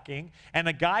field talking, and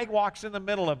a guy walks in the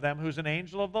middle of them who's an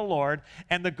angel of the Lord,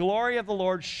 and the glory of the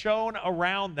Lord shone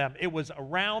around them. It was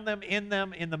around them, in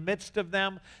the midst of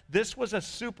them. This was a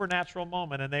supernatural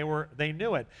moment, and they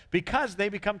knew it because they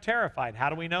become terrified. How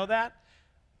do we know that?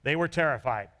 They were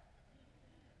terrified.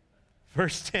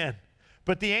 Verse 10.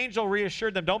 But the angel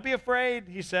reassured them. Don't be afraid,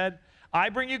 he said. I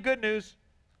bring you good news.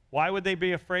 Why would they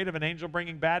be afraid of an angel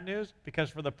bringing bad news?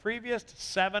 Because for the previous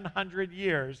 700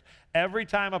 years, every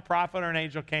time a prophet or an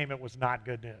angel came, it was not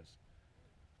good news.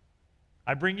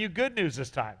 I bring you good news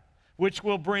this time, which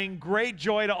will bring great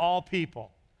joy to all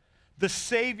people. The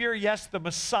Savior, yes, the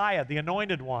Messiah, the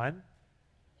Anointed One,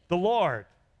 the Lord,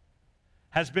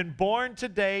 has been born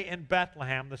today in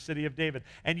Bethlehem, the city of David.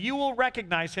 And you will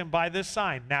recognize him by this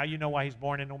sign. Now you know why he's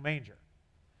born in a manger.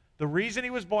 The reason he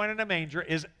was born in a manger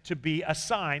is to be a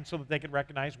sign so that they could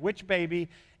recognize which baby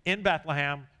in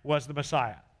Bethlehem was the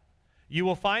Messiah. You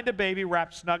will find a baby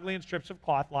wrapped snugly in strips of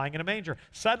cloth lying in a manger.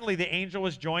 Suddenly the angel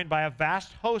was joined by a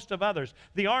vast host of others,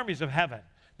 the armies of heaven.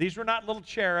 These were not little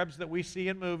cherubs that we see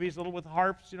in movies, little with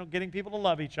harps, getting people to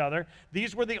love each other.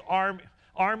 These were the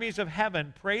armies of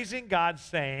heaven praising God,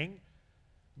 saying,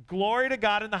 glory to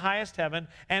God in the highest heaven,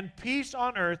 and peace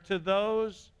on earth to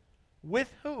those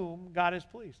with whom God is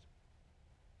pleased.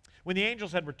 When the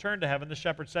angels had returned to heaven, the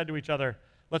shepherds said to each other,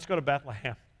 let's go to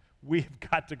Bethlehem. We've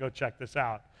got to go check this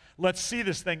out. Let's see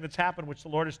this thing that's happened, which the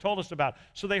Lord has told us about.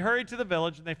 So they hurried to the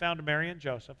village, and they found Mary and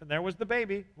Joseph, and there was the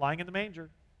baby lying in the manger.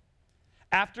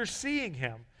 After seeing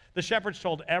him, the shepherds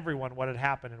told everyone what had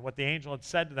happened and what the angel had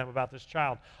said to them about this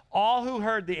child. All who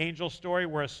heard the angel's story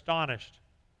were astonished.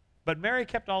 But Mary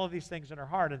kept all of these things in her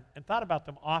heart and thought about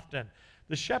them often.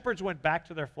 The shepherds went back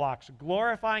to their flocks,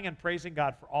 glorifying and praising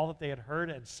God for all that they had heard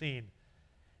and seen.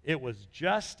 It was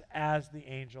just as the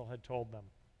angel had told them.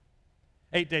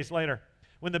 8 days later,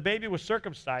 when the baby was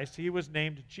circumcised, he was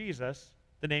named Jesus,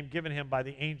 the name given him by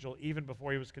the angel even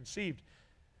before he was conceived.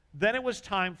 Then it was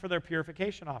time for their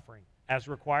purification offering, as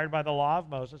required by the law of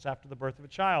Moses after the birth of a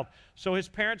child. So his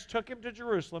parents took him to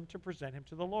Jerusalem to present him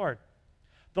to the Lord.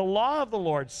 The law of the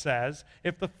Lord says,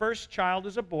 if the first child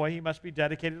is a boy, he must be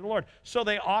dedicated to the Lord. So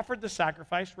they offered the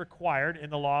sacrifice required in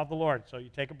the law of the Lord. So you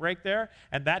take a break there,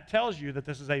 and that tells you that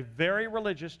this is a very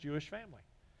religious Jewish family.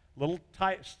 Little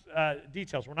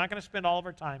details. We're not going to spend all of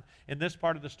our time in this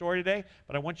part of the story today,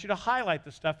 but I want you to highlight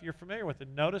the stuff you're familiar with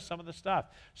and notice some of the stuff.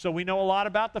 So we know a lot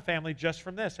about the family just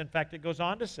from this. In fact, it goes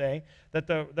on to say that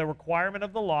the requirement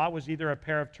of the law was either a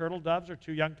pair of turtle doves or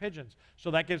 2 young pigeons.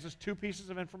 So that gives us 2 pieces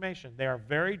of information. They are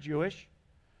very Jewish.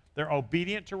 They're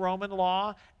obedient to Roman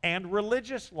law and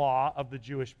religious law of the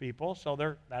Jewish people.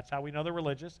 So that's how we know they're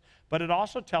religious. But it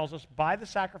also tells us by the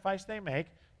sacrifice they make,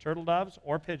 turtle doves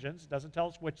or pigeons. It doesn't tell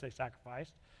us which they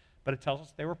sacrificed, but it tells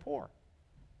us they were poor.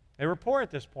 They were poor at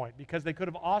this point because they could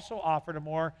have also offered a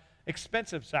more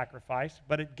expensive sacrifice,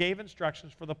 but it gave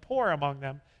instructions for the poor among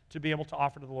them to be able to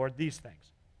offer to the Lord these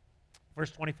things.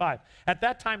 Verse 25, at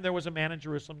that time there was a man in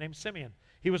Jerusalem named Simeon.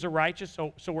 He was a righteous,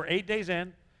 so we're 8 days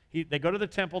in. They go to the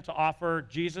temple to offer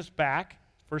Jesus back,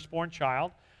 firstborn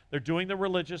child. They're doing the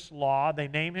religious law. They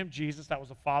name him Jesus. That was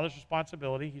the father's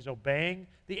responsibility. He's obeying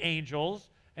the angels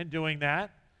and doing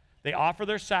that. They offer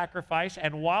their sacrifice,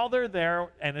 and while they're there,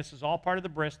 and this is all part of the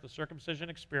bris, the circumcision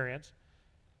experience,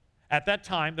 at that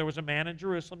time there was a man in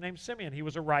Jerusalem named Simeon. He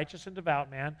was a righteous and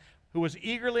devout man who was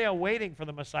eagerly awaiting for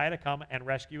the Messiah to come and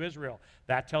rescue Israel.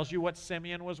 That tells you what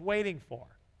Simeon was waiting for.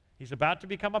 He's about to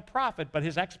become a prophet, but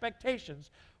his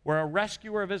expectations were a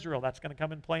rescuer of Israel. That's going to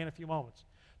come in play in a few moments.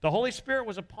 The Holy Spirit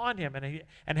was upon him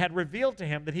and had revealed to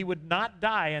him that he would not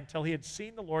die until he had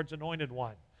seen the Lord's anointed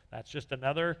one. That's just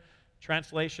another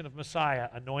translation of Messiah,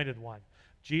 anointed one.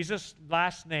 Jesus'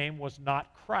 last name was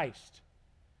not Christ.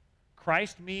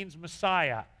 Christ means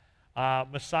Messiah.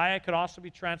 Messiah could also be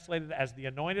translated as the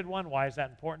anointed one. Why is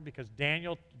that important? Because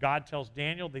God tells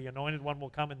Daniel the anointed one will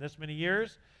come in this many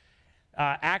years.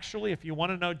 Actually, if you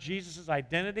want to know Jesus'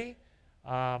 identity,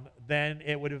 then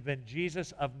it would have been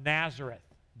Jesus of Nazareth.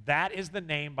 That is the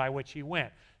name by which he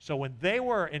went. So when they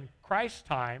were in Christ's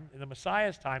time, in the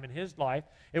Messiah's time, in his life,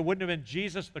 it wouldn't have been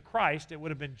Jesus the Christ. It would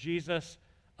have been Jesus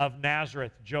of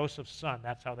Nazareth, Joseph's son.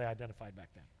 That's how they identified back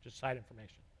then. Just side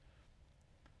information.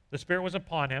 The Spirit was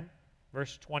upon him,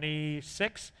 verse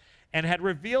 26, and had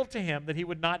revealed to him that he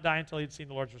would not die until he had seen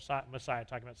the Lord's Messiah,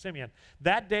 talking about Simeon.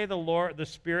 That day the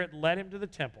Spirit led him to the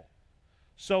temple.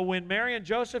 So when Mary and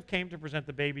Joseph came to present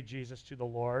the baby Jesus to the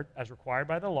Lord, as required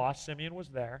by the law, Simeon was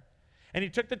there. And he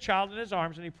took the child in his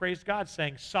arms and he praised God,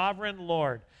 saying, Sovereign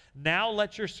Lord, now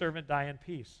let your servant die in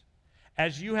peace.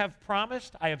 As you have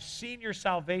promised, I have seen your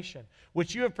salvation,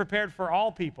 which you have prepared for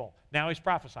all people. Now he's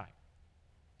prophesying.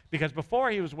 Because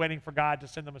before he was waiting for God to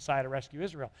send the Messiah to rescue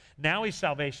Israel. Now he's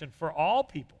salvation for all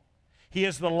people. He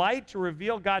is the light to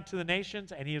reveal God to the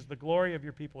nations, and he is the glory of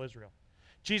your people Israel.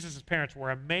 Jesus' parents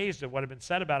were amazed at what had been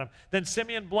said about him. Then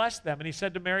Simeon blessed them, and he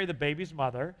said to Mary, the baby's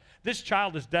mother, this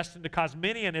child is destined to cause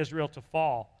many in Israel to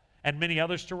fall, and many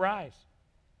others to rise.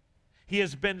 He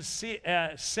has been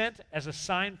sent as a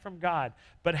sign from God,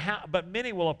 but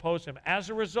many will oppose him. As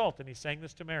a result, and he's saying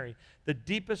this to Mary, the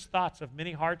deepest thoughts of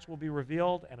many hearts will be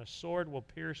revealed, and a sword will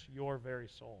pierce your very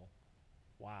soul.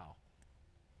 Wow.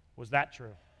 Was that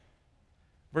true?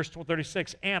 Verse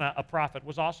 36, Anna, a prophet,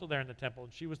 was also there in the temple,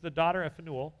 and she was the daughter of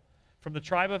Phanuel from the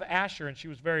tribe of Asher, and she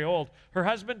was very old. Her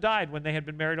husband died when they had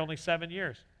been married only 7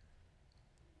 years.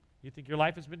 You think your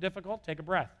life has been difficult? Take a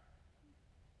breath.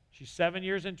 She's 7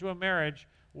 years into a marriage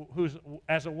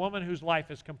as a woman whose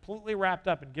life is completely wrapped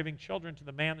up in giving children to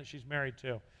the man that she's married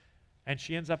to, and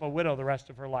she ends up a widow the rest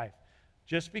of her life.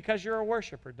 Just because you're a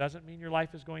worshiper doesn't mean your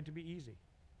life is going to be easy.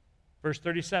 Verse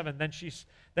 37,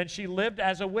 then she lived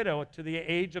as a widow to the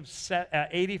age of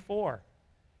 84.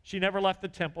 She never left the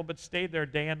temple, but stayed there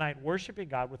day and night, worshiping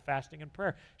God with fasting and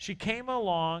prayer. She came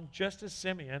along just as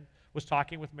Simeon was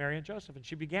talking with Mary and Joseph, and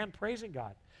she began praising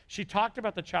God. She talked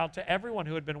about the child to everyone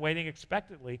who had been waiting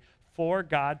expectantly for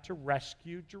God to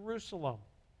rescue Jerusalem.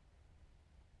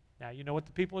 Now you know what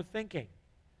the people are thinking.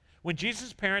 When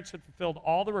Jesus' parents had fulfilled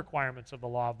all the requirements of the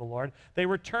law of the Lord, they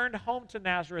returned home to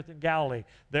Nazareth in Galilee.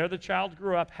 There the child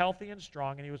grew up healthy and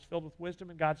strong, and he was filled with wisdom,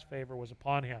 and God's favor was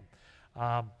upon him.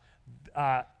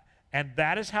 And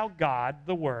that is how God,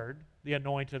 the Word, the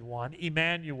Anointed One,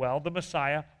 Emmanuel, the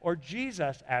Messiah, or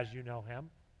Jesus as you know him,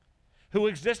 who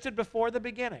existed before the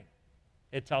beginning,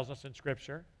 it tells us in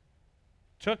Scripture,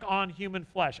 took on human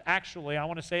flesh. Actually, I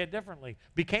want to say it differently,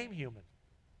 became human.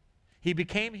 He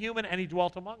became human and he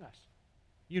dwelt among us.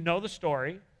 You know the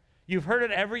story. You've heard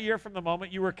it every year from the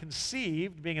moment you were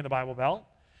conceived, being in the Bible Belt.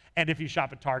 And if you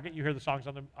shop at Target, you hear the songs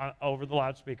over the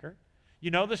loudspeaker. You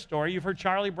know the story. You've heard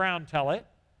Charlie Brown tell it.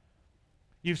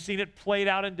 You've seen it played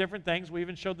out in different things. We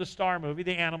even showed the Star movie,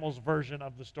 the Animals version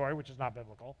of the story, which is not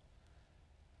biblical.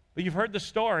 But you've heard the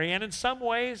story, and in some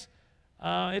ways,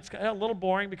 it's a little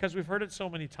boring because we've heard it so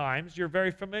many times. You're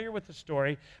very familiar with the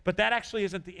story, but that actually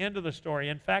isn't the end of the story.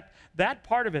 In fact, that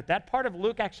part of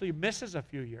Luke actually misses a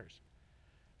few years.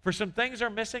 For some things are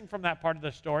missing from that part of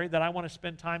the story that I want to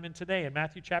spend time in today. In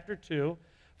Matthew chapter 2,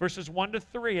 verses 1 to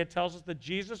 3, it tells us that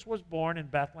Jesus was born in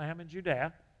Bethlehem in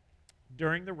Judea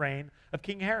during the reign of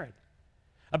King Herod.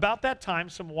 About that time,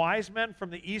 some wise men from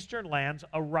the eastern lands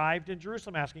arrived in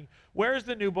Jerusalem asking, "Where is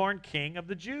the newborn king of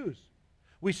the Jews?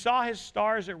 We saw his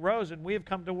star as it rose, and we have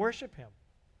come to worship him."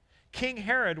 King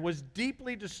Herod was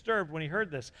deeply disturbed when he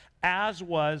heard this, as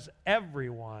was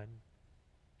everyone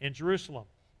in Jerusalem.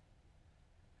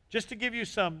 Just to give you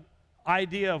some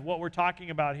idea of what we're talking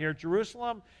about here,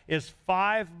 Jerusalem is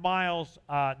 5 miles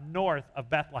north of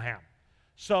Bethlehem.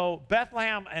 So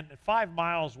Bethlehem and 5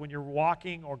 miles when you're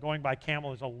walking or going by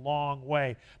camel is a long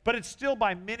way, but it's still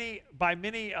by many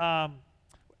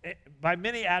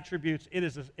attributes, it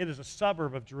is a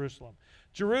suburb of Jerusalem.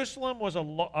 Jerusalem was a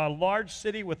large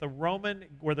city where the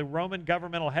Roman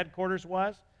governmental headquarters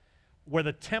was, where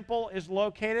the temple is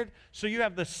located. So you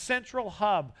have the central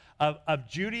hub of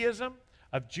Judaism,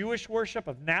 of Jewish worship,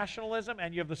 of nationalism,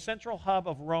 and you have the central hub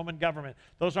of Roman government.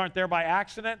 Those aren't there by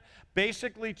accident.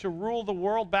 Basically, to rule the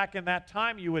world back in that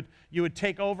time, you would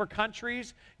take over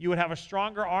countries, you would have a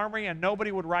stronger army, and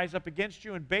nobody would rise up against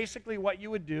you. And basically what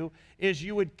you would do is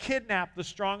you would kidnap the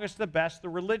strongest, the best, the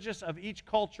religious of each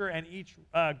culture and each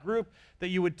group that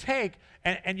you would take,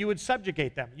 and you would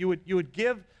subjugate them. You would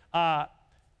give,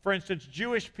 for instance,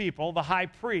 Jewish people, the high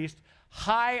priest,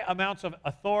 high amounts of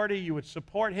authority. You would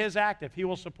support his act if he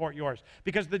will support yours.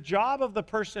 Because the job of the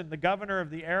person, the governor of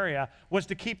the area, was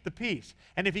to keep the peace.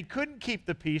 And if he couldn't keep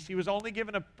the peace, he was only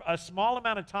given a small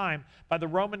amount of time by the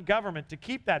Roman government to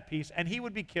keep that peace, and he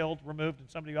would be killed, removed, and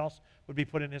somebody else would be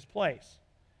put in his place.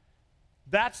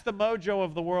 That's the mojo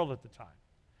of the world at the time.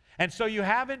 And so you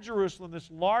have in Jerusalem this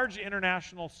large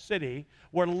international city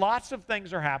where lots of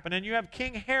things are happening, and you have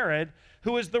King Herod,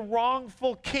 who is the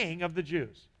wrongful king of the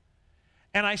Jews.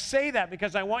 And I say that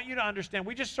because I want you to understand,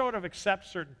 we just sort of accept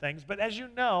certain things, but as you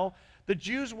know, the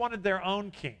Jews wanted their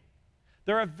own king.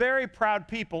 They're a very proud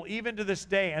people, even to this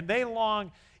day, and they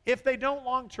long, if they don't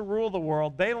long to rule the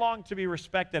world, they long to be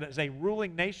respected as a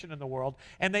ruling nation in the world,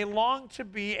 and they long to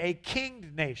be a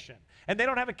kinged nation. And they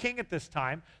don't have a king at this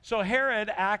time, so Herod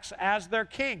acts as their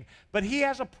king. But he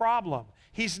has a problem.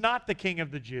 He's not the king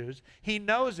of the Jews. He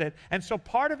knows it. And so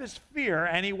part of his fear,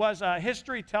 and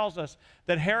history tells us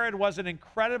that Herod was an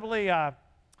incredibly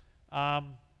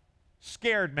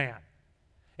scared man.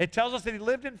 It tells us that he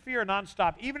lived in fear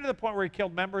nonstop, even to the point where he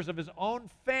killed members of his own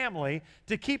family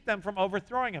to keep them from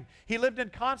overthrowing him. He lived in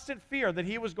constant fear that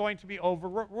he was going to be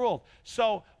overruled.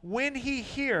 So when he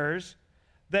hears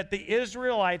that the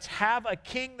Israelites have a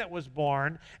king that was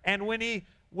born, and when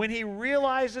he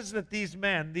realizes that these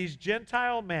men, these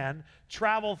Gentile men,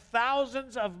 travel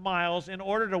thousands of miles in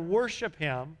order to worship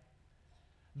him,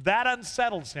 that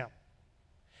unsettles him.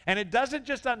 And it doesn't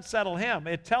just unsettle him,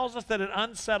 it tells us that it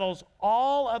unsettles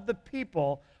all of the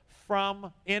people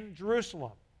in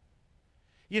Jerusalem.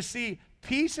 You see,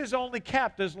 peace is only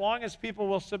kept as long as people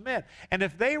will submit. And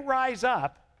if they rise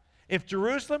up, if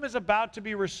Jerusalem is about to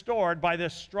be restored by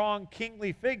this strong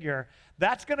kingly figure,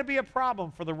 that's going to be a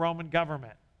problem for the Roman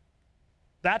government.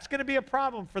 That's going to be a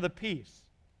problem for the peace.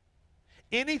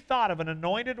 Any thought of an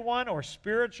anointed one or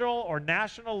spiritual or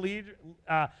national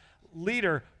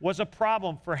leader was a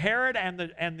problem for Herod and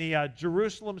the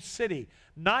Jerusalem city.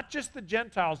 Not just the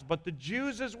Gentiles, but the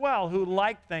Jews as well, who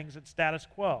liked things at status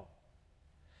quo.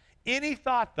 Any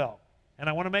thought, though, and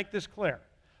I want to make this clear,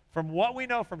 from what we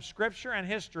know from Scripture and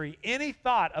history, any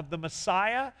thought of the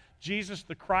Messiah, Jesus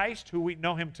the Christ, who we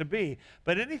know him to be,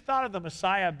 but any thought of the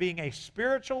Messiah being a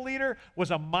spiritual leader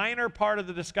was a minor part of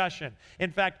the discussion.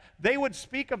 In fact, they would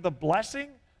speak of the blessing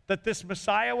that this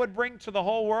Messiah would bring to the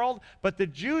whole world, but the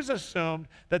Jews assumed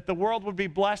that the world would be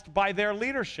blessed by their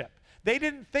leadership. They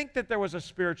didn't think that there was a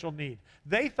spiritual need.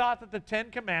 They thought that the Ten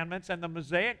Commandments and the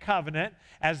Mosaic Covenant,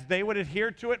 as they would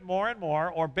adhere to it more and more,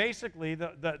 or basically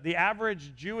the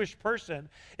average Jewish person,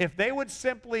 if they would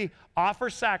simply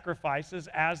offer sacrifices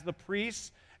as the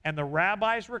priests and the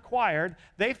rabbis required,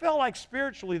 they felt like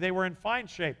spiritually they were in fine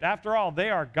shape. After all, they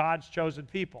are God's chosen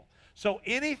people. So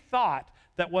any thought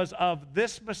that was of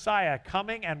this Messiah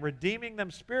coming and redeeming them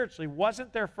spiritually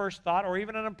wasn't their first thought or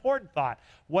even an important thought.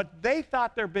 What they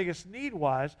thought their biggest need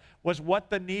was what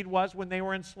the need was when they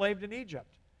were enslaved in Egypt.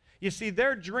 You see,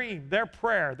 their dream, their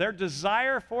prayer, their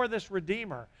desire for this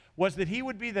Redeemer was that he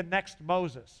would be the next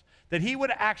Moses, that he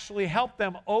would actually help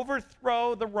them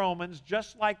overthrow the Romans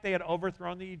just like they had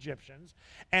overthrown the Egyptians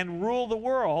and rule the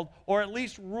world, or at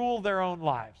least rule their own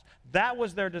lives. That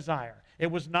was their desire.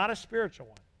 It was not a spiritual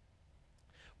one.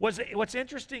 What's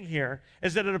interesting here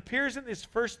is that it appears in these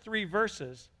first 3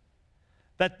 verses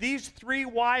that these 3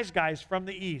 wise guys from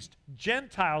the East,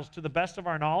 Gentiles to the best of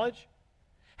our knowledge,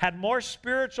 had more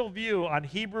spiritual view on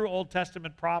Hebrew Old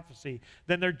Testament prophecy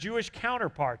than their Jewish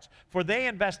counterparts, for they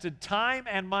invested time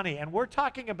and money. And we're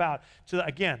talking about,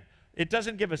 again, it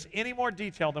doesn't give us any more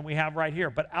detail than we have right here,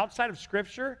 but outside of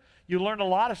Scripture, you learn a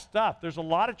lot of stuff. There's a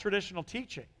lot of traditional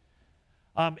teaching.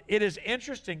 It is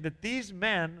interesting that these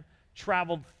men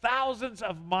traveled thousands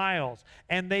of miles,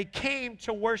 and they came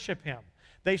to worship him.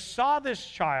 They saw this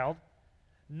child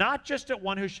not just at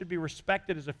one who should be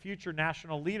respected as a future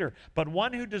national leader, but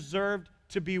one who deserved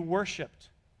to be worshiped.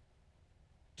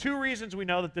 2 reasons we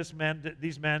know that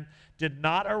these men did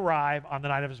not arrive on the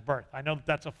night of his birth. I know that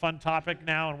that's a fun topic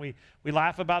now, and we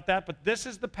laugh about that, but this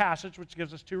is the passage which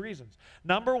gives us 2 reasons.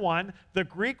 Number 1, the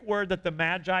Greek word that the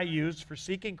Magi used for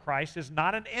seeking Christ is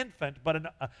not an infant,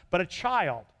 but a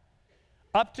child,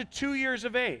 up to 2 years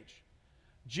of age.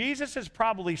 Jesus is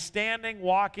probably standing,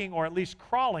 walking, or at least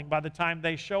crawling by the time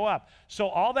they show up. So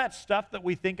all that stuff that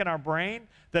we think in our brain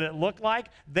that it looked like,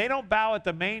 they don't bow at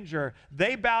the manger.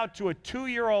 They bow to a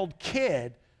 2-year-old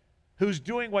kid who's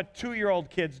doing what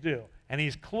 2-year-old kids do. And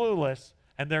he's clueless,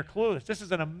 and they're clueless. This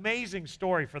is an amazing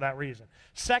story for that reason.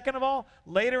 Second of all,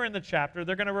 later in the chapter,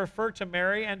 they're going to refer to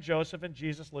Mary and Joseph and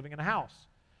Jesus living in a house.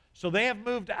 So they have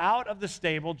moved out of the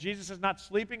stable. Jesus is not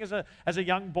sleeping as a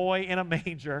young boy in a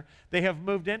manger. They have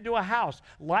moved into a house.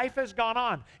 Life has gone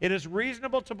on. It is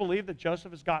reasonable to believe that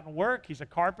Joseph has gotten work. He's a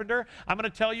carpenter. I'm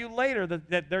going to tell you later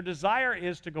that their desire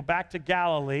is to go back to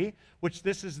Galilee, which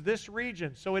this is this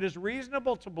region. So it is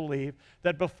reasonable to believe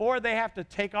that before they have to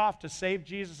take off to save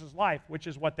Jesus' life, which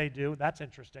is what they do, that's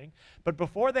interesting, but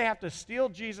before they have to steal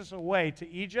Jesus away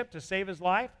to Egypt to save his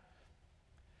life,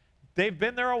 they've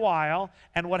been there a while,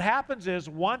 and what happens is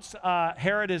once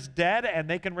Herod is dead and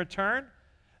they can return,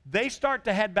 they start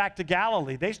to head back to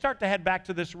Galilee. They start to head back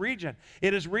to this region.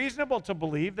 It is reasonable to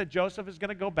believe that Joseph is going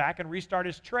to go back and restart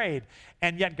his trade,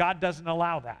 and yet God doesn't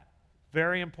allow that.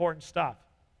 Very important stuff.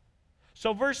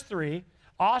 So verse 3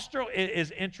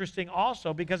 is interesting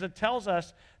also because it tells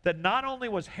us that not only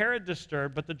was Herod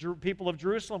disturbed, but the people of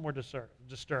Jerusalem were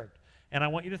disturbed. And I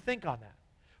want you to think on that.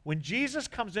 When Jesus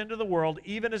comes into the world,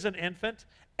 even as an infant,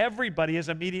 everybody is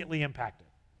immediately impacted.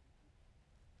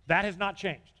 That has not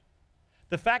changed.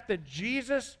 The fact that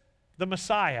Jesus, the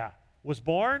Messiah, was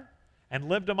born and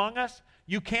lived among us,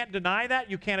 you can't deny that,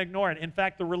 you can't ignore it. In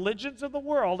fact, the religions of the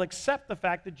world accept the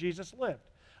fact that Jesus lived.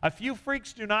 A few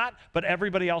freaks do not, but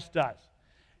everybody else does.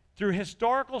 Through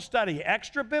historical study,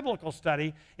 extra-biblical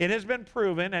study, it has been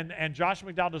proven, and Josh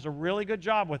McDowell does a really good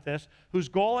job with this, whose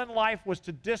goal in life was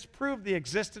to disprove the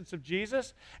existence of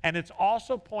Jesus, and it's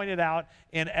also pointed out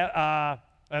in,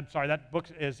 that book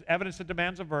is Evidence That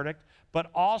Demands a Verdict,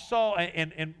 but also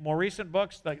in more recent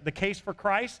books, The Case for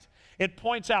Christ, it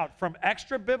points out from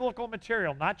extra-biblical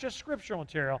material, not just scriptural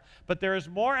material, but there is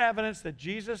more evidence that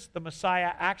Jesus, the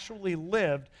Messiah, actually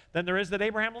lived than there is that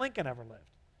Abraham Lincoln ever lived.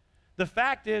 The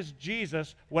fact is,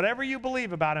 Jesus, whatever you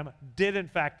believe about him, did in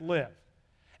fact live.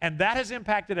 And that has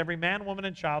impacted every man, woman,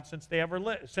 and child since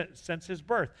his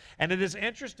birth. And it is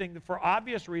interesting that for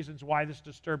obvious reasons why this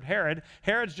disturbed Herod.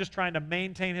 Herod's just trying to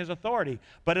maintain his authority.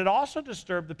 But it also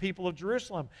disturbed the people of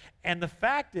Jerusalem. And the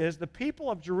fact is, the people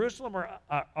of Jerusalem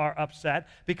are upset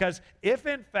because if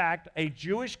in fact a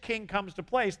Jewish king comes to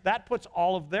place, that puts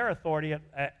all of their authority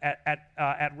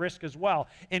at risk as well,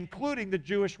 including the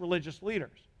Jewish religious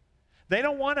leaders. They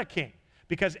don't want a king.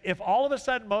 Because if all of a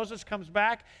sudden Moses comes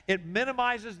back, it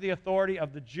minimizes the authority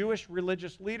of the Jewish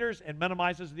religious leaders. It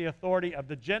minimizes the authority of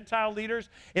the Gentile leaders.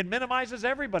 It minimizes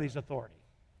everybody's authority.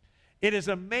 It is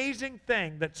an amazing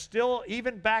thing that still,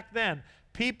 even back then,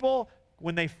 people,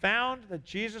 when they found that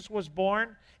Jesus was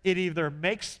born, it either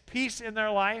makes peace in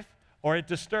their life or it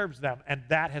disturbs them. And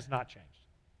that has not changed.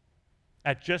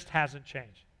 That just hasn't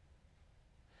changed.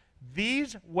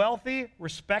 These wealthy,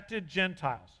 respected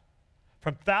Gentiles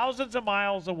from thousands of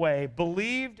miles away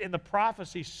believed in the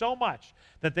prophecy so much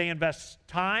that they invest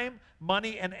time,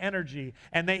 money, and energy,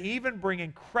 and they even bring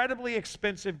incredibly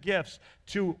expensive gifts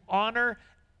to honor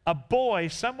a boy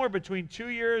somewhere between 2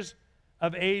 years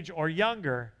of age or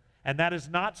younger, and that is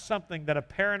not something that a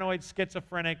paranoid,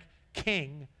 schizophrenic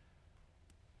king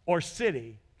or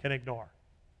city can ignore.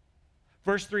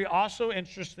 Verse 3 also,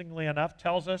 interestingly enough,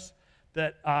 tells us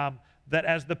that, that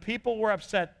as the people were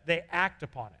upset, they act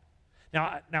upon it.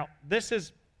 Now this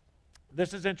is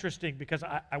interesting because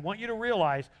I want you to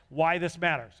realize why this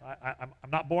matters. I'm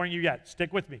not boring you yet.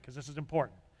 Stick with me because this is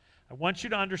important. I want you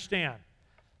to understand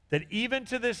that even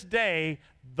to this day,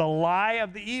 the lie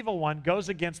of the evil one goes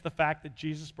against the fact that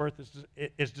Jesus' birth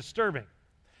is disturbing.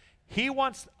 He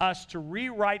wants us to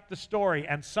rewrite the story,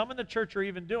 and some in the church are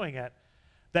even doing it,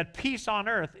 that peace on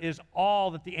earth is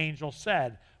all that the angel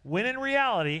said. When in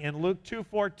reality, in Luke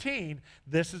 2:14,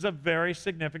 this is a very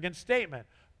significant statement.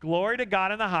 Glory to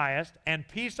God in the highest, and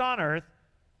peace on earth.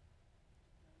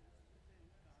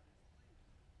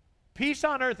 Peace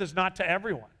on earth is not to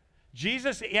everyone.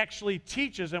 Jesus actually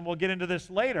teaches, and we'll get into this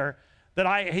later,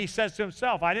 that he says to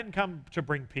himself, I didn't come to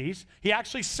bring peace. He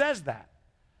actually says that.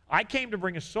 I came to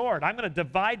bring a sword. I'm going to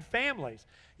divide families.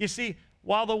 You see,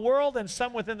 while the world and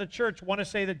some within the church want to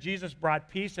say that Jesus brought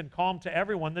peace and calm to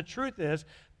everyone, the truth is,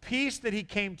 peace that he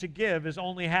came to give is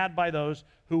only had by those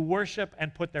who worship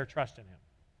and put their trust in him.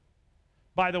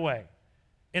 By the way,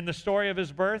 in the story of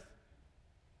his birth,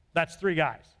 that's 3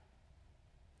 guys.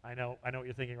 I know what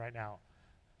you're thinking right now.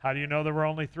 How do you know there were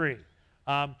only 3?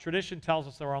 Tradition tells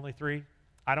us there were only 3.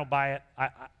 I don't buy it.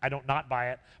 I don't not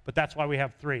buy it, but that's why we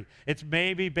have 3. It's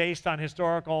maybe based on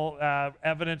historical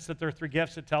evidence that there are 3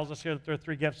 gifts. It tells us here that there are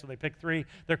 3 gifts, so they picked 3.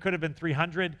 There could have been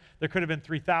 300. There could have been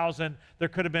 3,000. There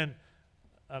could have been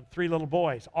 3 little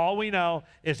boys. All we know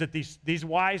is that these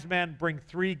wise men bring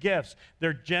 3 gifts.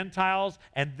 They're Gentiles,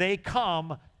 and they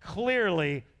come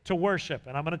clearly to worship.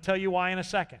 And I'm going to tell you why in a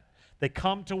second. They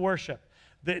come to worship.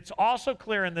 It's also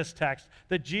clear in this text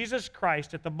that Jesus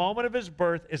Christ, at the moment of his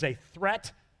birth, is a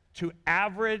threat to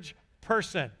average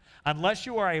person. Unless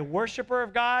you are a worshiper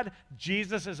of God,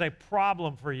 Jesus is a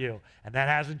problem for you. And that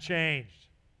hasn't changed.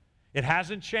 It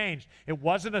hasn't changed. It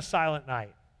wasn't a silent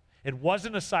night. It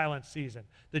wasn't a silent season.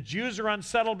 The Jews are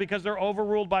unsettled because they're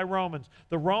overruled by Romans.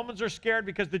 The Romans are scared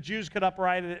because the Jews could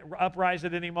uprise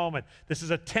at any moment. This is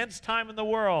a tense time in the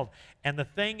world. And the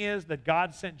thing is that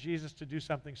God sent Jesus to do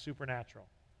something supernatural,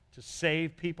 to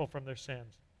save people from their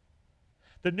sins.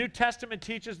 The New Testament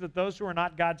teaches that those who are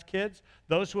not God's kids,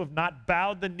 those who have not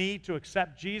bowed the knee to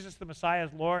accept Jesus, the Messiah,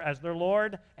 as their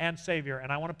Lord and Savior.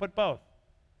 And I want to put both,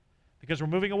 because we're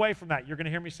moving away from that. You're going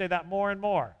to hear me say that more and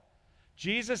more.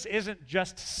 Jesus isn't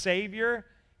just Savior,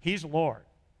 he's Lord.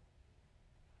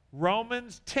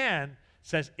 Romans 10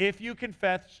 says, if you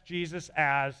confess Jesus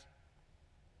as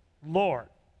Lord,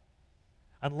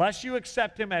 unless you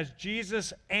accept him as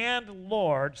Jesus and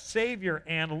Lord, Savior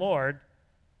and Lord,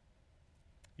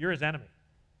 you're his enemy.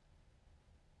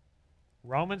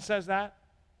 Romans says that.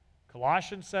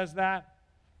 Colossians says that.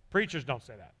 Preachers don't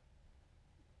say that.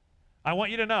 I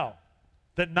want you to know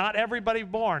that not everybody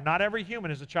born, not every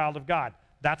human is a child of God.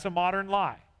 That's a modern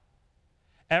lie.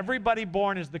 Everybody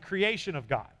born is the creation of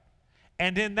God,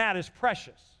 and in that is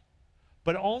precious.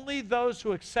 But only those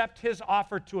who accept his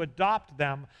offer to adopt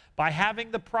them by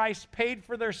having the price paid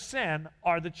for their sin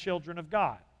are the children of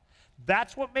God.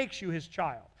 That's what makes you his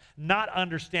child. Not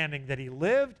understanding that he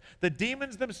lived. The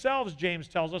demons themselves, James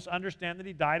tells us, understand that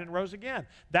he died and rose again.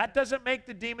 That doesn't make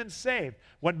the demons saved.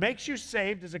 What makes you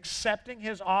saved is accepting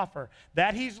his offer,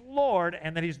 that he's Lord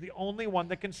and that he's the only one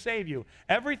that can save you.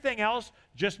 Everything else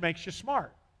just makes you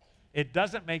smart. It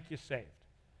doesn't make you saved.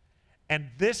 And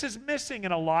this is missing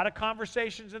in a lot of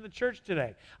conversations in the church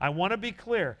today. I want to be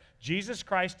clear. Jesus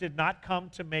Christ did not come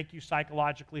to make you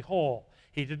psychologically whole.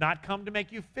 He did not come to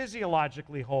make you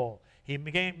physiologically whole. He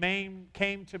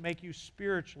came to make you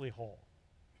spiritually whole.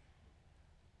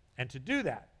 And to do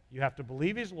that, you have to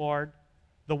believe he's Lord,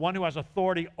 the one who has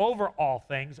authority over all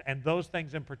things, and those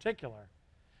things in particular,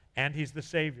 and he's the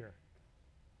Savior.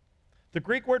 The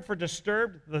Greek word for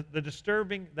disturbed, the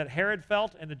disturbing that Herod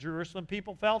felt and the Jerusalem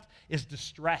people felt, is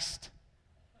distressed.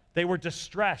 They were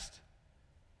distressed.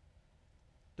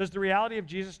 Does the reality of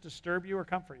Jesus disturb you or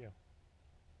comfort you?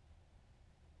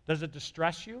 Does it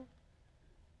distress you?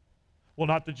 Well,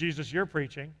 not the Jesus you're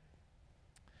preaching.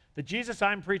 The Jesus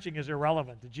I'm preaching is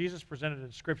irrelevant. The Jesus presented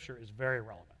in Scripture is very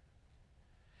relevant.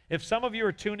 If some of you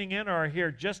are tuning in or are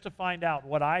here just to find out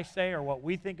what I say or what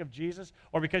we think of Jesus,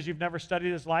 or because you've never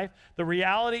studied his life, the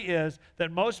reality is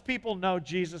that most people know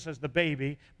Jesus as the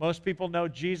baby. Most people know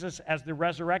Jesus as the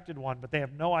resurrected one, but they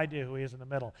have no idea who he is in the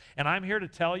middle. And I'm here to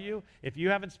tell you, if you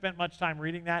haven't spent much time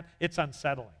reading that, it's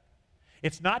unsettling.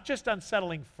 It's not just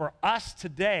unsettling for us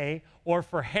today or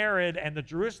for Herod and the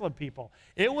Jerusalem people.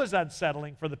 It was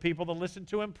unsettling for the people that listened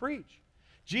to him preach.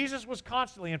 Jesus was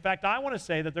constantly, in fact, I want to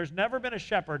say that there's never been a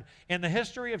shepherd in the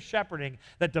history of shepherding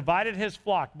that divided his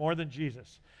flock more than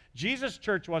Jesus. Jesus'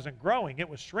 church wasn't growing, it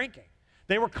was shrinking.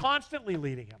 They were constantly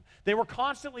leading him. They were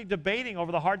constantly debating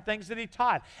over the hard things that he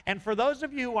taught. And for those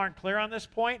of you who aren't clear on this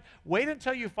point, wait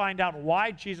until you find out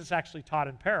why Jesus actually taught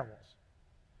in parables.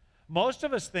 Most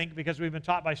of us think, because we've been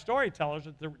taught by storytellers,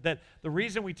 that the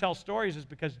reason we tell stories is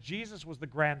because Jesus was the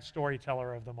grand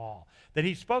storyteller of them all. That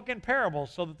he spoke in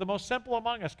parables so that the most simple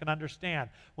among us can understand.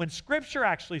 When Scripture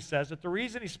actually says that the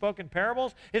reason he spoke in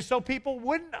parables is so people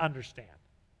wouldn't understand.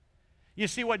 You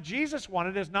see, what Jesus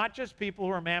wanted is not just people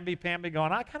who are mamby-pamby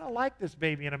going, I kind of like this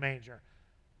baby in a manger.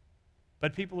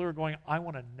 But people who are going, I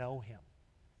want to know him.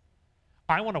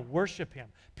 I want to worship him.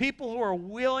 People who are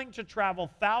willing to travel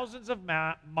thousands of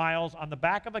miles on the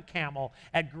back of a camel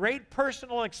at great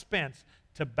personal expense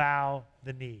to bow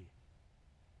the knee.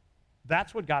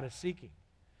 That's what God is seeking.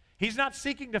 He's not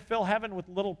seeking to fill heaven with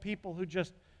little people who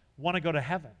just want to go to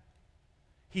heaven.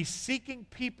 He's seeking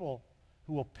people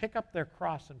who will pick up their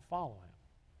cross and follow him.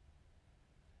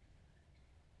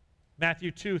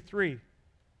 Matthew 2:3.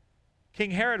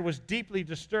 King Herod was deeply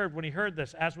disturbed when he heard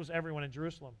this, as was everyone in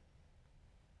Jerusalem.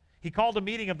 He called a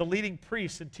meeting of the leading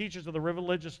priests and teachers of the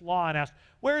religious law and asked,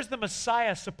 where is the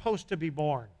Messiah supposed to be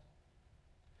born?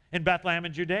 In Bethlehem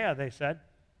in Judea, they said.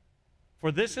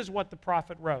 For this is what the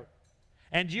prophet wrote.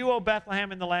 And you, O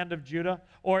Bethlehem in the land of Judah,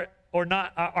 are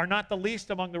not the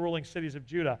least among the ruling cities of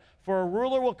Judah. For a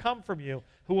ruler will come from you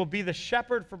who will be the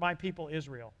shepherd for my people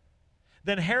Israel.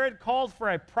 Then Herod called for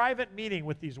a private meeting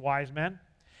with these wise men,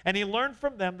 and he learned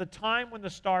from them the time when the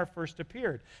star first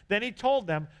appeared. Then he told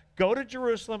them, go to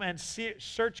Jerusalem and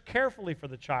search carefully for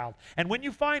the child. And when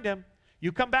you find him,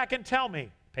 you come back and tell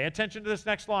me. Pay attention to this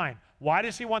next line. Why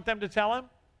does he want them to tell him?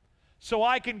 So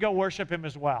I can go worship him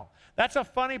as well. That's a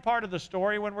funny part of the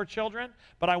story when we're children,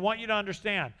 but I want you to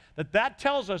understand that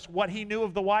tells us what he knew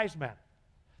of the wise men.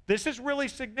 This is really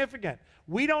significant.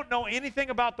 We don't know anything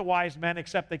about the wise men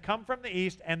except they come from the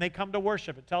east and they come to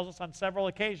worship. It tells us on several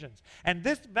occasions. And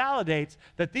this validates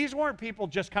that these weren't people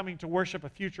just coming to worship a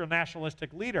future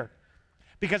nationalistic leader.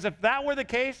 Because if that were the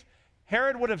case,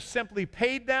 Herod would have simply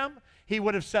paid them. He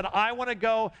would have said, I want to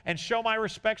go and show my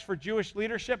respects for Jewish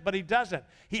leadership, but he doesn't.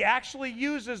 He actually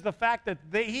uses the fact that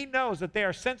he knows that they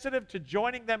are sensitive to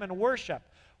joining them in worship.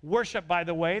 Worship, by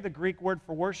the way, the Greek word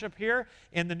for worship here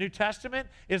in the New Testament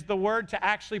is the word to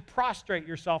actually prostrate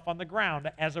yourself on the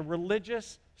ground as a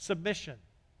religious submission.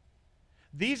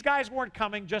 These guys weren't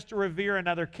coming just to revere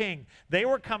another king. They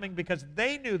were coming because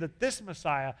they knew that this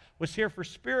Messiah was here for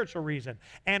spiritual reason.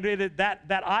 And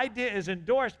that idea is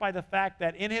endorsed by the fact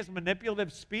that in his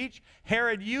manipulative speech,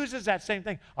 Herod uses that same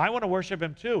thing. I want to worship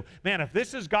him too. Man, if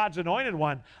this is God's anointed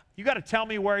one, you got to tell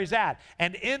me where he's at.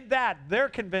 And in that, they're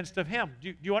convinced of him.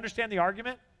 Do you understand the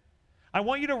argument? I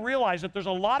want you to realize that there's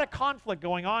a lot of conflict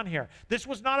going on here. This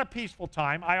was not a peaceful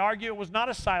time. I argue it was not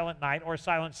a silent night or a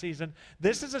silent season.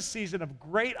 This is a season of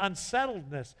great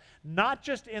unsettledness, not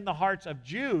just in the hearts of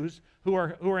Jews who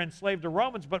are enslaved to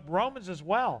Romans, but Romans as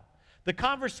well. The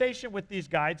conversation with these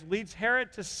guys leads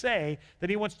Herod to say that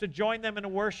he wants to join them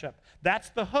in worship. That's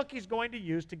the hook he's going to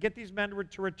use to get these men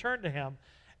to return to him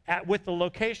with the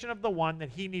location of the one that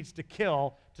he needs to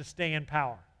kill to stay in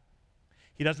power.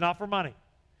 He doesn't offer money.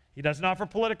 He doesn't offer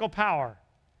political power.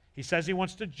 He says he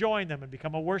wants to join them and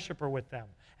become a worshiper with them.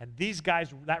 And these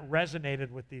guys, that resonated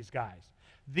with these guys.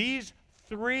 These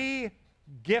three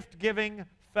gift-giving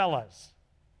fellas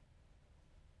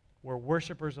were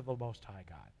worshipers of the Most High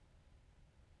God.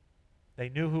 They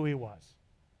knew who he was,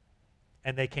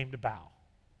 and they came to bow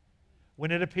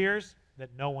when it appears that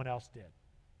no one else did.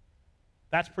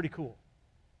 That's pretty cool.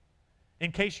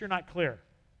 In case you're not clear,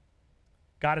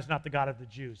 God is not the God of the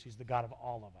Jews. He's the God of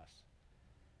all of us.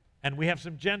 And we have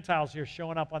some Gentiles here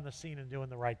showing up on the scene and doing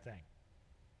the right thing.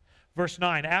 Verse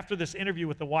 9, after this interview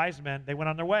with the wise men, they went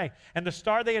on their way. And the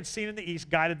star they had seen in the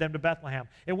east guided them to Bethlehem.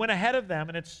 It went ahead of them,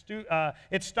 and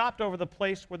it stopped over the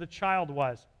place where the child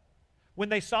was. When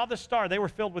they saw the star, they were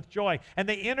filled with joy. And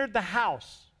they entered the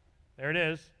house. There it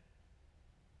is.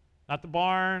 Not the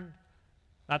barn,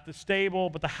 not the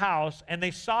stable, but the house. And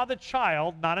they saw the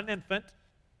child, not an infant.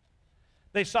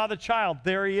 They saw the child.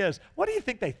 There he is. What do you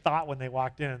think they thought when they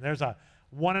walked in? There's a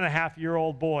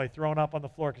 1.5-year-old boy thrown up on the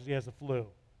floor because he has the flu. What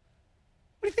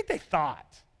do you think they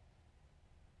thought?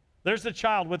 There's the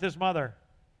child with his mother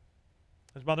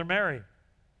Mary.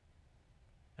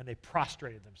 And they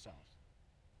prostrated themselves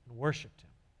and worshiped him.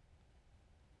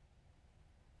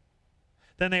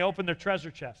 Then they opened their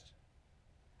treasure chest.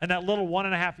 And that little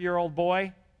 1.5-year-old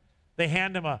boy, they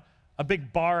hand him a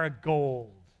big bar of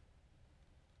gold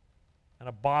and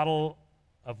a bottle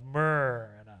of myrrh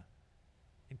and an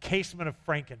encasement of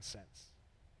frankincense.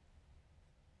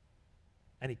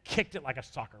 And he kicked it like a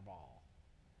soccer ball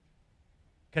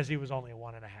because he was only a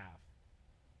 1.5.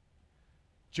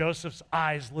 Joseph's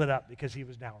eyes lit up because he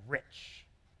was now rich.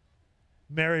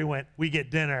 Mary went, we get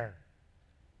dinner.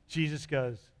 Jesus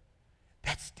goes,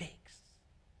 that stinks.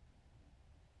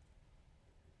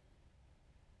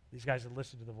 These guys had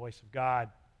listened to the voice of God.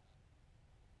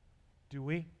 Do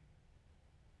we?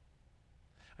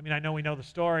 I mean, I know we know the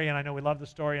story, and I know we love the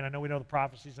story, and I know we know the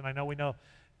prophecies, and I know we know,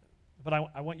 but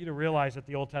I want you to realize that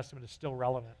the Old Testament is still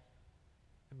relevant.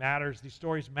 It matters. These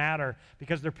stories matter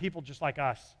because they're people just like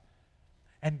us.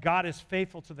 And God is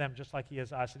faithful to them just like he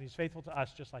is us, and he's faithful to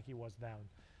us just like he was them.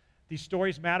 These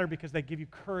stories matter because they give you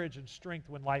courage and strength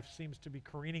when life seems to be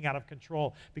careening out of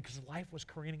control, because life was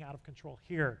careening out of control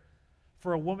here.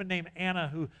 For a woman named Anna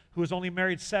who was only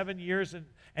married 7 years,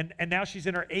 and now she's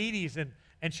in her 80s,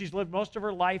 and she's lived most of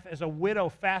her life as a widow,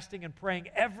 fasting and praying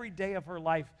every day of her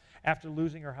life after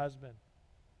losing her husband.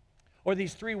 Or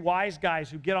these three wise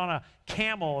guys who get on a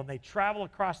camel and they travel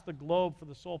across the globe for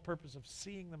the sole purpose of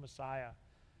seeing the Messiah.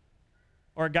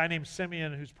 Or a guy named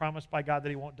Simeon who's promised by God that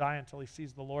he won't die until he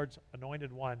sees the Lord's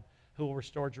anointed one who will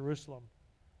restore Jerusalem.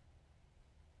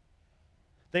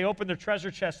 They opened their treasure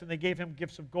chest and they gave him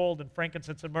gifts of gold and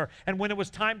frankincense and myrrh. And when it was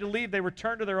time to leave, they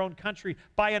returned to their own country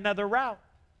by another route.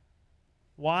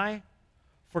 Why?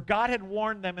 For God had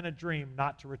warned them in a dream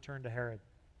not to return to Herod.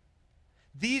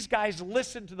 These guys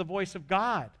listened to the voice of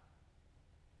God.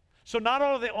 So not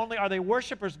only are they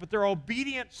worshipers, but they're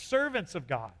obedient servants of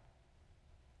God.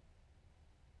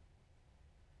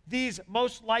 These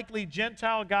most likely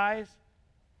Gentile guys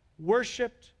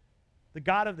worshiped the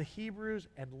God of the Hebrews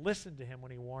and listened to him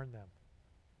when he warned them.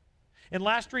 In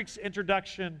last week's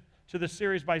introduction to the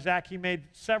series by Zach, he made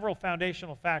several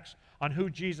foundational facts on who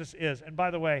Jesus is. And by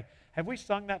the way, have we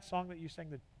sung that song that you sang,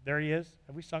 that There He Is?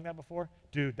 Have we sung that before?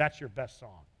 Dude, that's your best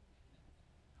song.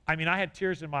 I mean, I had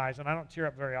tears in my eyes, and I don't tear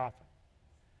up very often.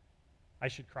 I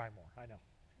should cry more, I know.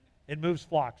 It moves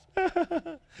flocks.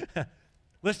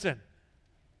 Listen,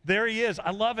 there he is.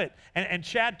 I love it. And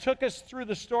Chad took us through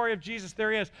the story of Jesus.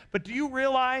 There he is. But do you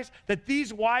realize that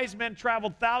these wise men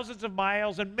traveled thousands of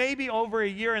miles and maybe over a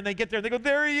year, and they get there, and they go,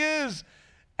 there he is,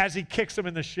 as he kicks them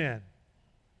in the shin.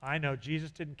 I know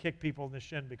Jesus didn't kick people in the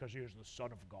shin because he was the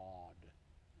Son of God.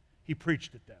 He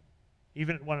preached at them,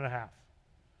 even at 1.5.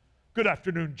 Good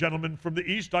afternoon, gentlemen from the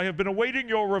east. I have been awaiting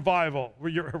your revival, or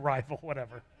your arrival,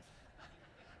 whatever.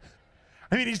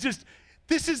 I mean,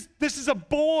 this is a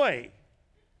boy.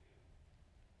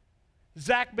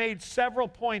 Zach made several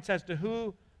points as to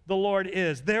who the Lord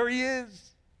is. There he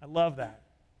is. I love that.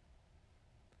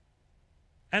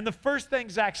 And the first thing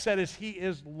Zach said is he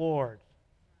is Lord.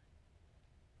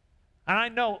 And I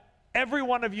know every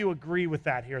one of you agree with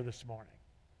that here this morning.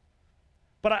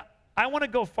 But I want to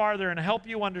go farther and help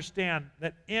you understand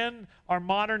that in our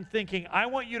modern thinking, I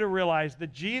want you to realize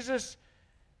that Jesus,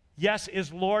 yes,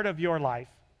 is Lord of your life.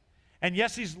 And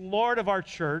yes, he's Lord of our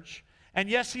church. And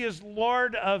yes, he is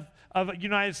Lord of the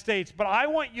United States. But I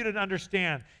want you to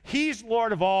understand, he's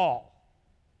Lord of all.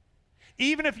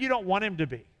 Even if you don't want him to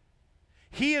be.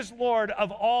 He is Lord of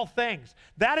all things.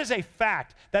 That is a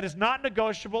fact. That is not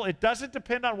negotiable. It doesn't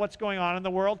depend on what's going on in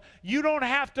the world. You don't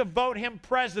have to vote him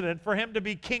president for him to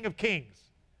be King of Kings.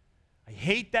 I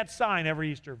hate that sign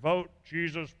every Easter. Vote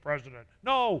Jesus president.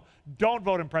 No, don't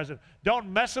vote him president.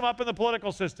 Don't mess him up in the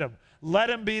political system. Let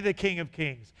him be the King of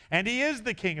Kings. And he is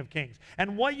the King of Kings.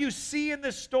 And what you see in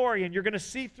this story, and you're going to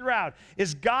see throughout,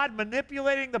 is God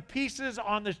manipulating the pieces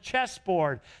on the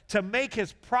chessboard to make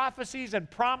his prophecies and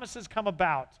promises come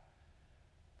about.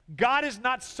 God is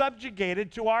not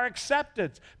subjugated to our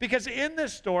acceptance. Because in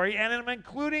this story, and I'm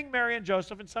including Mary and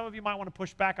Joseph, and some of you might want to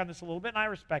push back on this a little bit, and I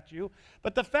respect you,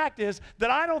 but the fact is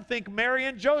that I don't think Mary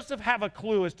and Joseph have a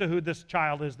clue as to who this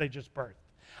child is they just birthed.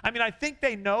 I mean, I think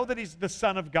they know that he's the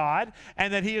Son of God,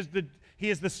 and that he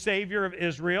is the Savior of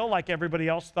Israel, like everybody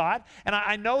else thought. And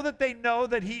I know that they know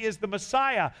that he is the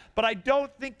Messiah, but I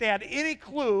don't think they had any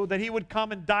clue that he would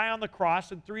come and die on the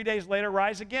cross and 3 days later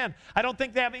rise again. I don't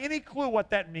think they have any clue what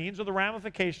that means or the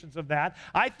ramifications of that.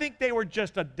 I think they were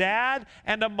just a dad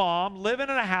and a mom living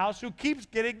in a house who keeps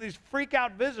getting these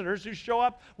freak-out visitors who show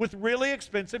up with really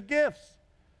expensive gifts.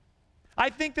 I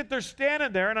think that they're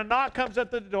standing there and a knock comes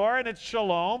at the door and it's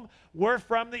Shalom. We're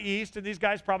from the East, and these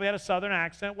guys probably had a Southern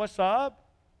accent. What's up?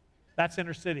 That's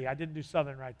inner city. I didn't do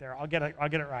Southern right there. I'll get it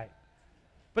right.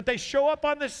 But they show up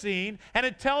on the scene, and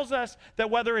it tells us that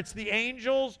whether it's the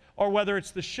angels or whether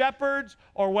it's the shepherds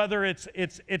or whether it's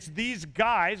these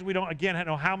guys, we don't, again,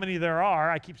 know how many there are.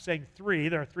 I keep saying 3.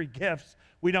 There are 3 gifts.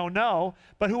 We don't know.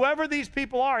 But whoever these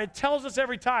people are, it tells us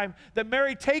every time that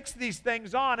Mary takes these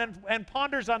things on and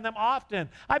ponders on them often.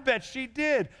 I bet she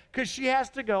did, because she has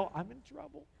to go, I'm in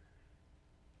trouble.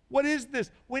 What is this?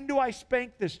 When do I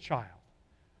spank this child?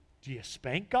 Do you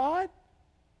spank God?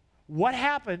 What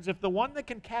happens if the one that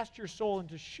can cast your soul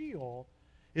into Sheol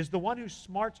is the one who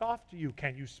smarts off to you?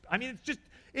 Can you? I mean,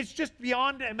 it's just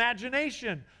beyond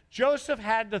imagination. Joseph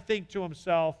had to think to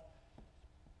himself,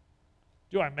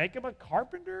 do I make him a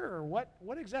carpenter or what?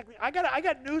 What exactly? I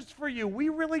got news for you. We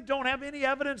really don't have any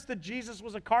evidence that Jesus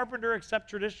was a carpenter, except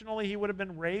traditionally he would have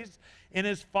been raised in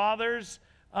his father's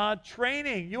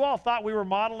training. You all thought we were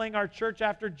modeling our church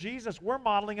after Jesus. We're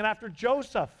modeling it after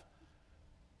Joseph.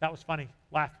 That was funny.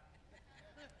 Laugh.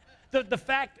 The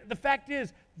fact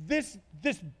is, this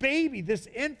baby, this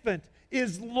infant,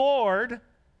 is Lord,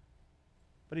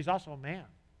 but he's also a man.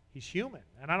 He's human.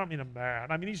 And I don't mean a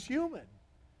man. I mean he's human.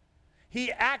 He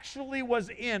actually was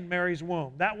in Mary's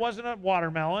womb. That wasn't a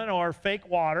watermelon or fake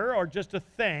water or just a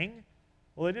thing.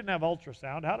 Well, they didn't have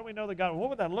ultrasound. How do we know that God? What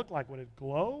would that look like? Would it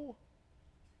glow?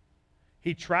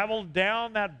 He traveled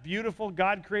down that beautiful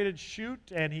God-created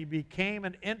chute, and he became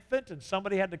an infant, and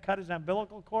somebody had to cut his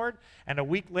umbilical cord, and a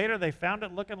week later they found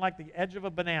it looking like the edge of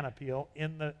a banana peel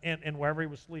in wherever he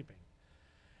was sleeping.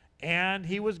 And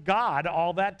he was God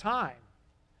all that time.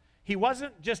 He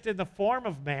wasn't just in the form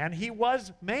of man, he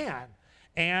was man.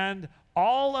 And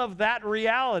all of that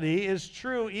reality is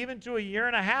true even to a year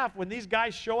and a half when these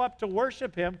guys show up to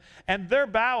worship him, and they're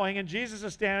bowing, and Jesus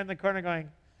is standing in the corner going,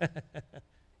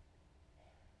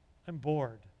 I'm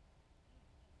bored.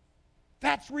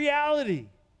 That's reality.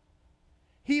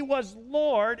 He was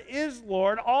Lord, is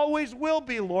Lord, always will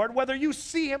be Lord, whether you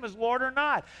see him as Lord or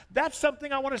not. That's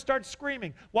something I want to start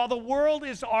screaming. While the world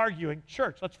is arguing,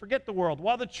 church, let's forget the world.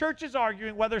 While the church is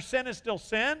arguing whether sin is still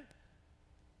sin,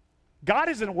 God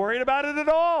isn't worried about it at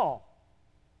all.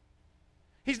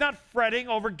 He's not fretting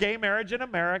over gay marriage in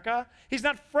America. He's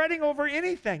not fretting over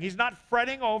anything. He's not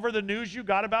fretting over the news you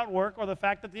got about work or the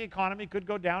fact that the economy could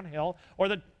go downhill or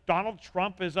that Donald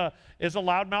Trump is a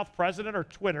loudmouth president or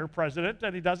Twitter president,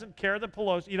 and he doesn't care that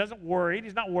Pelosi, he doesn't worry.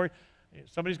 He's not worried.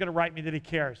 Somebody's going to write me that he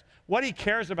cares. What he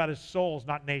cares about is souls,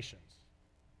 not nations.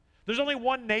 There's only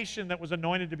one nation that was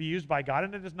anointed to be used by God,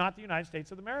 and it is not the United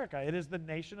States of America. It is the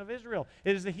nation of Israel.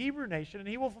 It is the Hebrew nation, and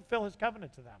he will fulfill his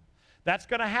covenant to them. That's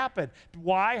going to happen.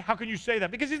 Why? How can you say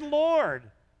that? Because he's Lord.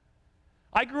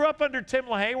 I grew up under Tim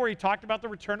LaHaye where he talked about the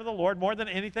return of the Lord more than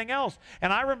anything else.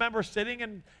 And I remember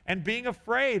sitting and being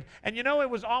afraid. And you know, it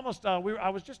was almost, I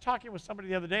was just talking with somebody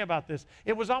the other day about this.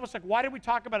 It was almost like, why did we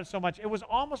talk about it so much? It was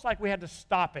almost like we had to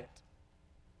stop it.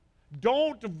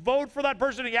 Don't vote for that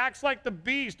person. He acts like the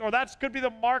beast, or that could be the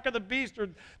mark of the beast, or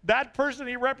that person,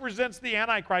 he represents the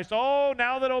Antichrist. Oh,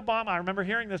 now that Obama, I remember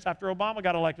hearing this after Obama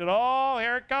got elected. Oh,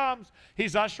 here it comes.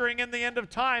 He's ushering in the end of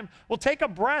time. Well, take a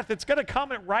breath. It's going to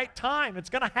come at right time. It's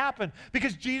going to happen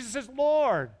because Jesus is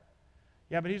Lord.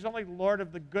 Yeah, but he's only Lord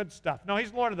of the good stuff. No,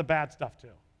 he's Lord of the bad stuff too.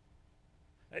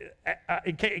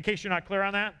 In case you're not clear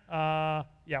on that,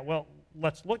 well,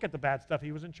 let's look at the bad stuff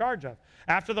he was in charge of.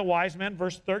 After the wise men,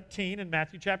 verse 13 in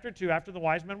Matthew chapter 2, after the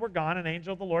wise men were gone, an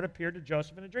angel of the Lord appeared to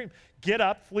Joseph in a dream. Get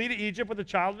up, flee to Egypt with the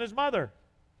child and his mother.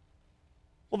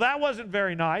 Well, that wasn't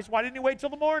very nice. Why didn't he wait till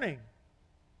the morning?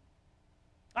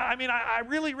 I mean, I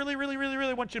really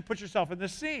want you to put yourself in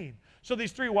this scene. So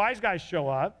these three wise guys show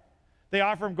up. They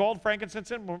offer him gold,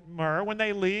 frankincense, and myrrh. When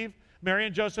they leave, Mary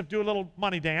and Joseph do a little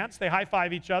money dance. They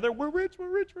high-five each other. We're rich, we're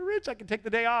rich, we're rich. I can take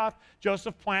the day off.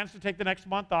 Joseph plans to take the next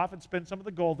month off and spend some of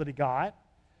the gold that he got.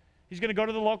 He's going to go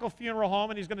to the local funeral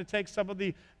home, and he's going to take some of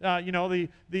the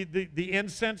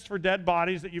incense for dead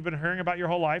bodies that you've been hearing about your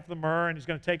whole life, the myrrh, and he's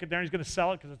going to take it there. And he's going to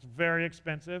sell it because it's very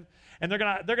expensive. And they're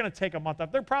going to take a month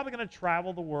off. They're probably going to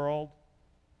travel the world.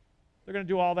 They're going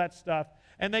to do all that stuff.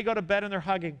 And they go to bed, and they're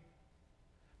hugging.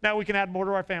 Now we can add more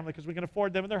to our family because we can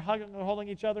afford them, and they're hugging, they're holding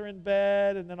each other in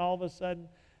bed, and then all of a sudden,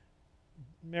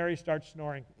 Mary starts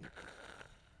snoring.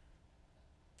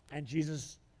 And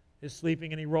Jesus is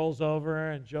sleeping, and he rolls over,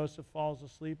 and Joseph falls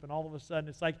asleep, and all of a sudden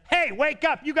it's like, hey, wake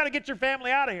up! You got to get your family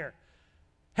out of here.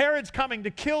 Herod's coming to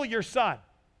kill your son.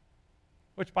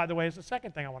 Which, by the way, is the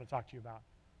second thing I want to talk to you about.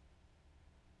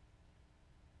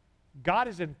 God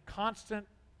is in constant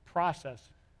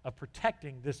process of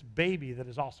protecting this baby that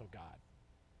is also God.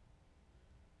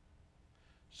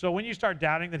 So when you start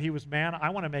doubting that he was man, I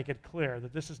want to make it clear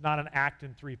that this is not an act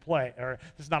in three play, or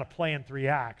this is not a play in three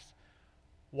acts.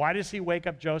 Why does he wake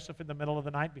up Joseph in the middle of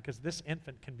the night? Because this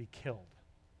infant can be killed.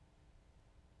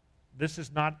 This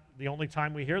is not the only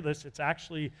time we hear this. It's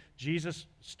actually, Jesus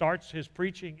starts his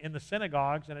preaching in the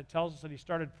synagogues, and it tells us that he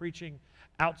started preaching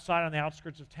outside on the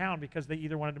outskirts of town because they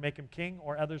either wanted to make him king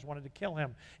or others wanted to kill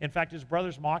him. In fact, his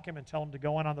brothers mock him and tell him to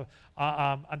go in on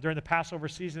during the Passover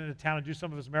season into town and do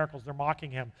some of his miracles. They're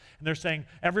mocking him. And they're saying,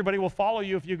 everybody will follow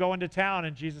you if you go into town.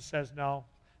 And Jesus says, no,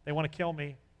 they want to kill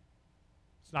me.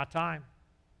 It's not time.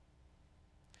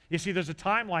 You see, there's a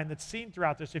timeline that's seen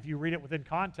throughout this if you read it within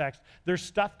context. There's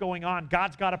stuff going on.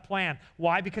 God's got a plan.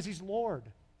 Why? Because he's Lord.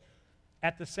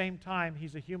 At the same time,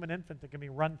 he's a human infant that can be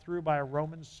run through by a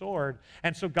Roman sword.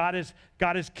 And so God is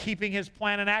keeping his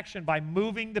plan in action by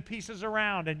moving the pieces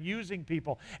around and using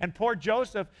people. And poor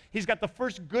Joseph, he's got the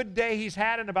first good day he's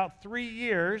had in about 3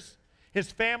 years. His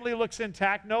family looks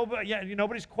intact.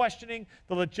 Nobody's questioning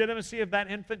the legitimacy of that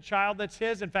infant child that's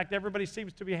his. In fact, everybody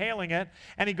seems to be hailing it.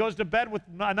 And he goes to bed with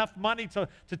enough money to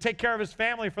take care of his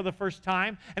family for the first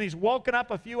time. And he's woken up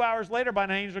a few hours later by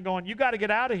an angel going, you got to get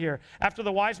out of here. After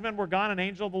the wise men were gone, an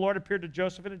angel of the Lord appeared to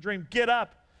Joseph in a dream. Get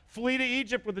up. Flee to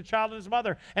Egypt with the child and his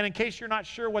mother. And in case you're not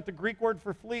sure what the Greek word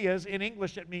for flee is, in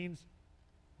English it means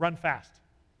run fast.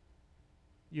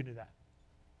 You knew that.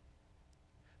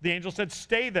 The angel said,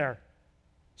 stay there.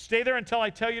 Stay there until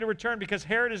I tell you to return because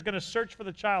Herod is going to search for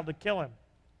the child to kill him.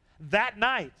 That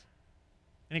night,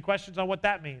 any questions on what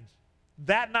that means?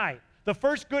 That night, the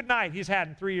first good night he's had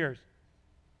in 3 years.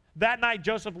 That night,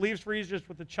 Joseph leaves for Egypt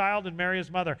with the child and Mary, his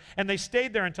mother, and they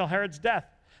stayed there until Herod's death.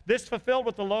 This fulfilled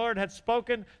what the Lord had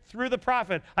spoken through the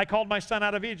prophet. I called my son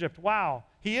out of Egypt. Wow,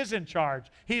 he is in charge.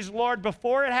 He's Lord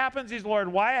before it happens. He's Lord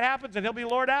why it happens, and he'll be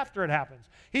Lord after it happens.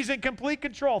 He's in complete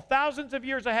control. Thousands of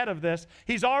years ahead of this,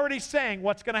 he's already saying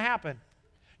what's going to happen.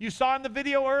 You saw in the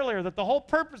video earlier that the whole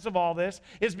purpose of all this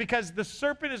is because the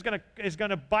serpent is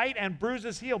going to bite and bruise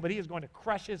his heel, but he is going to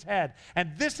crush his head.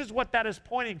 And this is what that is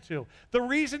pointing to. The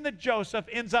reason that Joseph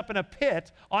ends up in a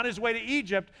pit on his way to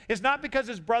Egypt is not because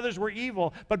his brothers were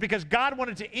evil, but because God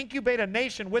wanted to incubate a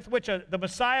nation with which the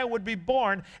Messiah would be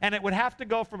born, and it would have to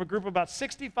go from a group of about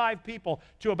 65 people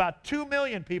to about 2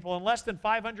 million people in less than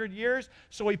 500 years.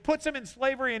 So he puts them in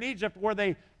slavery in Egypt where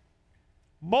they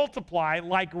multiply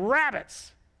like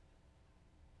rabbits.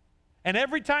 And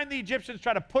every time the Egyptians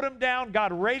try to put him down,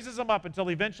 God raises him up until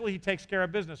eventually he takes care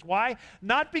of business. Why?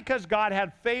 Not because God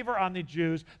had favor on the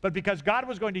Jews, but because God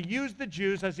was going to use the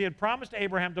Jews as he had promised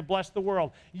Abraham to bless the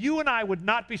world. You and I would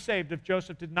not be saved if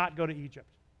Joseph did not go to Egypt.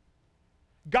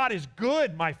 God is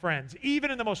good, my friends, even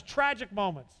in the most tragic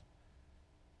moments.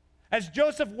 As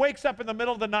Joseph wakes up in the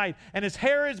middle of the night and his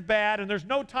hair is bad and there's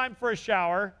no time for a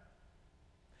shower,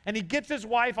 and he gets his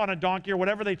wife on a donkey or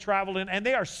whatever they traveled in, and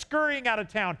they are scurrying out of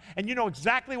town, and you know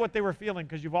exactly what they were feeling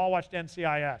because you've all watched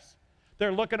NCIS.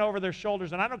 They're looking over their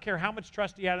shoulders, and I don't care how much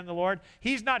trust he had in the Lord,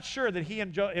 he's not sure that he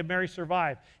and Mary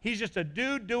survive. He's just a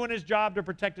dude doing his job to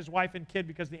protect his wife and kid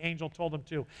because the angel told him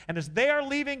to. And as they are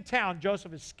leaving town,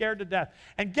 Joseph is scared to death.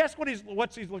 And guess what he's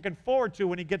looking forward to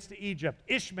when he gets to Egypt?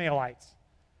 Ishmaelites.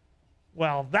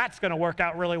 Well, that's going to work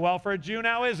out really well for a Jew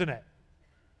now, isn't it?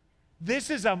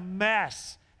 This is a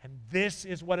mess, and this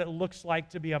is what it looks like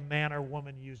to be a man or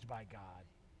woman used by God.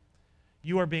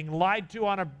 You are being lied to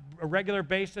on a regular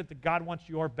basis that God wants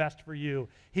your best for you.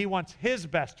 He wants his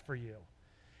best for you.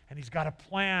 And he's got a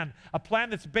plan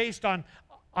that's based on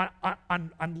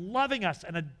loving us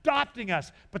and adopting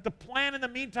us. But the plan in the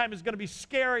meantime is going to be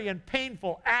scary and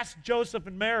painful. Ask Joseph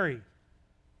and Mary.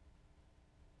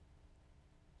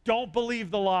 Don't believe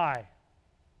the lie.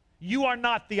 You are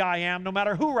not the I am, no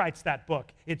matter who writes that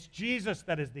book. It's Jesus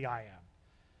that is the I am.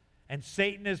 And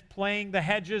Satan is playing the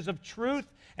hedges of truth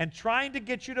and trying to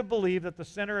get you to believe that the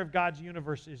center of God's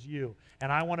universe is you.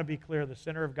 And I want to be clear, the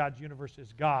center of God's universe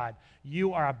is God.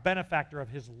 You are a benefactor of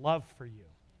his love for you.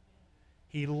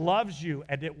 He loves you,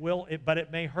 and but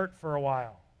it may hurt for a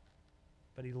while.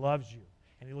 But he loves you,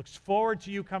 and he looks forward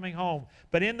to you coming home.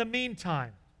 But in the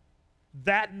meantime,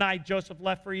 that night, Joseph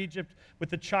left for Egypt with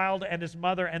the child and his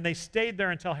mother, and they stayed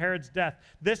there until Herod's death.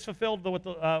 This fulfilled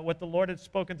what the Lord had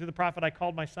spoken through the prophet, I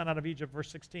called my son out of Egypt,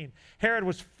 verse 16. Herod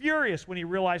was furious when he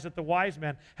realized that the wise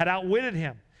men had outwitted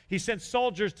him. He sent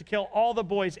soldiers to kill all the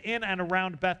boys in and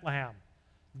around Bethlehem.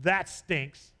 That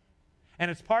stinks.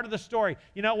 And it's part of the story.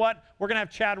 You know what? We're going to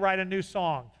have Chad write a new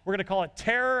song. We're going to call it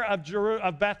Terror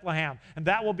of Bethlehem, and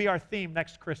that will be our theme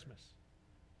next Christmas.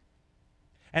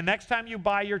 And next time you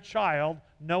buy your child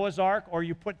Noah's Ark or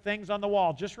you put things on the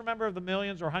wall, just remember the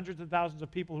millions or hundreds of thousands of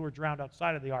people who were drowned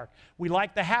outside of the ark. We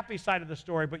like the happy side of the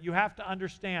story, but you have to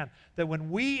understand that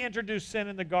when we introduced sin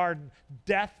in the garden,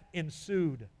 death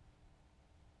ensued.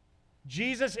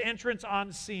 Jesus' entrance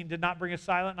on scene did not bring a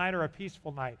silent night or a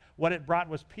peaceful night. What it brought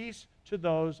was peace to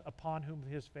those upon whom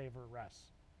his favor rests.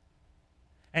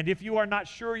 And if you are not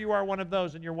sure you are one of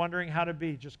those and you're wondering how to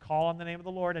be, just call on the name of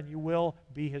the Lord and you will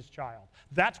be his child.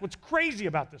 That's what's crazy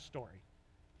about this story.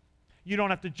 You don't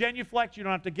have to genuflect. You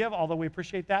don't have to give, although we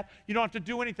appreciate that. You don't have to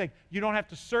do anything. You don't have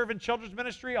to serve in children's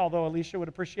ministry, although Alicia would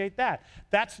appreciate that.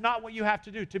 That's not what you have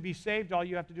to do. To be saved, all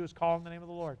you have to do is call on the name of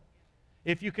the Lord.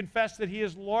 If you confess that he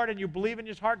is Lord and you believe in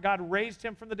your heart God raised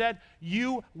him from the dead,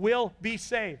 you will be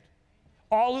saved.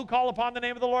 All who call upon the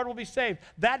name of the Lord will be saved.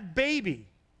 That baby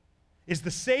is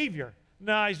the Savior.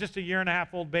 No, he's just a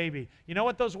 1.5-year-old baby. You know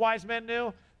what those wise men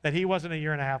knew? That he wasn't a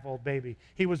 1.5-year-old baby.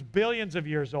 He was billions of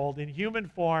years old in human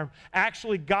form,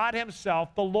 actually God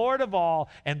himself, the Lord of all,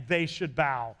 and they should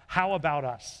bow. How about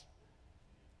us?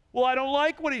 Well, I don't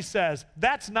like what he says.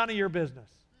 That's none of your business.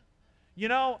 You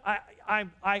know,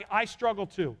 I struggle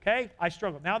too, okay? I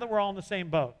struggle. Now that we're all in the same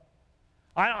boat.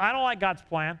 I don't like God's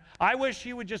plan. I wish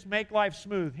he would just make life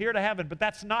smooth here to heaven, but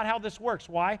that's not how this works.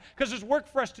 Why? Because there's work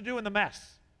for us to do in the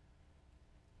mess.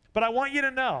 But I want you to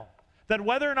know that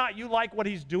whether or not you like what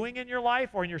he's doing in your life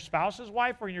or in your spouse's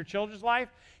life or in your children's life,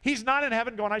 he's not in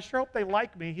heaven going, I sure hope they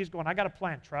like me. He's going, I got a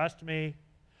plan. Trust me.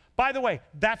 By the way,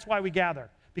 that's why we gather,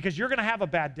 because you're going to have a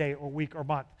bad day or week or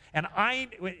month. And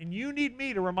you need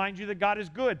me to remind you that God is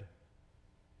good.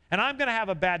 And I'm going to have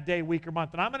a bad day, week, or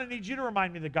month, and I'm going to need you to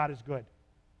remind me that God is good.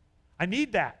 I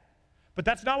need that. But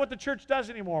that's not what the church does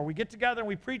anymore. We get together and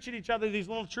we preach at each other these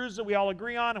little truths that we all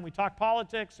agree on, and we talk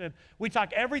politics, and we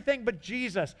talk everything but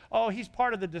Jesus. Oh, he's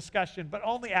part of the discussion, but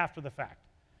only after the fact.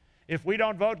 If we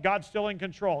don't vote, God's still in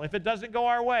control. If it doesn't go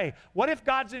our way, what if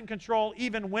God's in control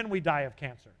even when we die of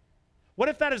cancer? What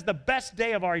if that is the best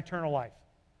day of our eternal life?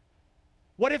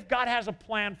 What if God has a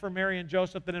plan for Mary and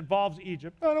Joseph that involves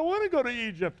Egypt? I don't want to go to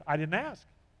Egypt. I didn't ask.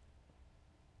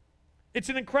 It's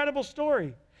an incredible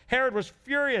story. Herod was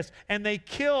furious, and they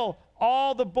kill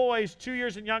all the boys 2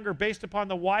 years and younger based upon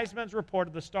the wise men's report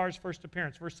of the star's first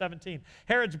appearance. Verse 17.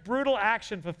 Herod's brutal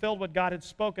action fulfilled what God had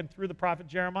spoken through the prophet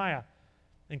Jeremiah.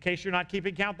 In case you're not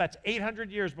keeping count, that's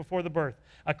 800 years before the birth.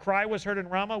 A cry was heard in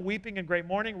Ramah, weeping in great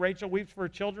mourning. Rachel weeps for her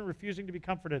children, refusing to be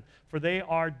comforted, for they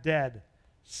are dead.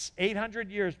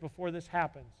 800 years before this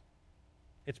happens,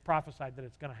 it's prophesied that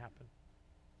it's going to happen.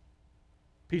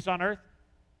 Peace on earth?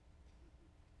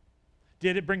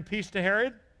 Did it bring peace to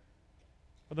Herod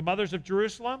or the mothers of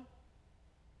Jerusalem?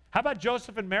 How about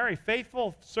Joseph and Mary,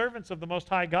 faithful servants of the Most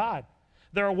High God?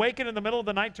 They're awakened in the middle of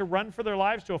the night to run for their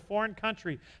lives to a foreign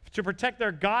country to protect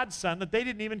their godson that they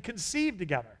didn't even conceive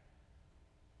together.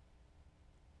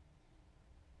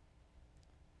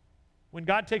 When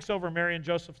God takes over Mary and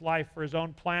Joseph's life for his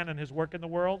own plan and his work in the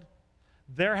world,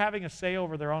 their having a say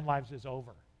over their own lives is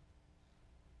over.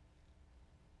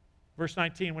 Verse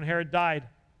 19, when Herod died,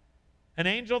 an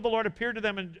angel of the Lord appeared to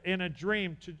them in a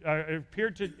dream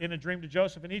to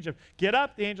Joseph in Egypt. Get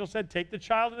up, the angel said, take the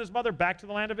child and his mother back to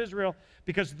the land of Israel,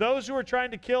 because those who are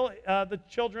trying to kill the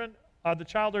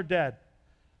child are dead.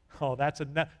 Oh, that's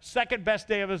a second best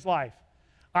day of his life.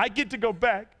 I get to go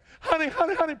back. Honey,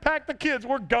 pack the kids.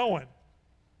 We're going.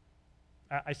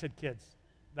 I said kids.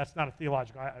 That's not a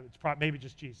theological. It's maybe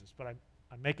just Jesus, but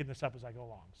I'm making this up as I go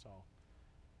along. So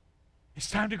it's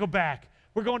time to go back.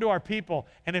 We're going to our people.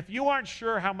 And if you aren't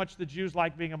sure how much the Jews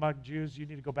like being among Jews, you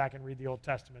need to go back and read the Old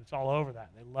Testament. It's all over that.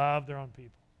 They love their own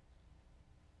people.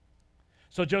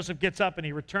 So Joseph gets up and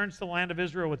he returns to the land of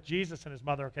Israel with Jesus and his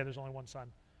mother. Okay, there's only one son.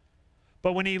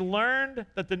 But when he learned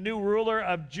that the new ruler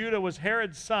of Judah was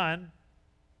Herod's son,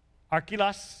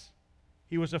 Archelaus,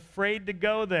 he was afraid to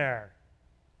go there.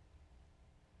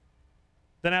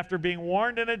 Then after being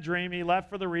warned in a dream, he left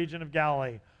for the region of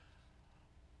Galilee.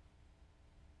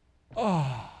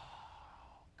 Oh,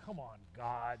 come on,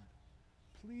 God.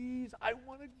 Please, I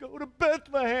want to go to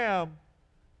Bethlehem.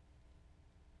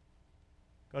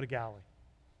 Go to Galilee.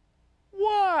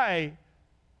 Why?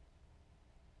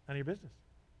 None of your business.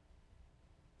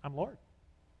 I'm Lord.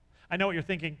 I know what you're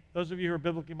thinking. Those of you who are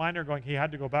biblically minded are going, he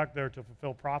had to go back there to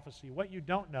fulfill prophecy. What you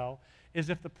don't know is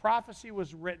if the prophecy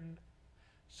was written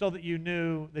so that you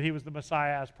knew that he was the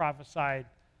Messiah as prophesied,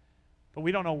 but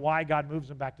we don't know why God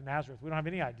moves him back to Nazareth. We don't have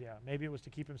any idea. Maybe it was to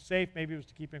keep him safe. Maybe it was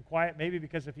to keep him quiet. Maybe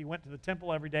because if he went to the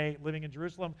temple every day living in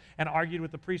Jerusalem and argued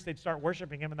with the priests, they'd start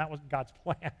worshiping him, and that wasn't God's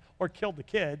plan, or killed the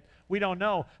kid. We don't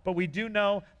know. But we do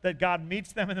know that God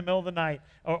meets them in the middle of the night,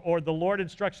 or the Lord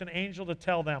instructs an angel to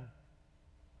tell them.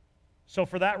 So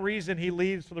for that reason, he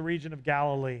leaves for the region of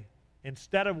Galilee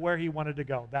instead of where he wanted to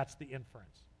go. That's the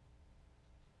inference.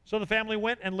 So the family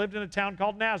went and lived in a town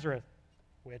called Nazareth,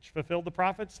 which fulfilled the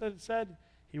prophets that said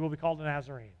he will be called a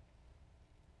Nazarene.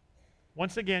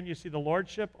 Once again, you see the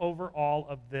lordship over all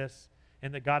of this,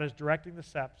 and that God is directing the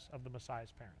steps of the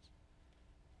Messiah's parents.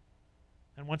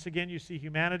 And once again, you see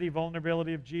humanity,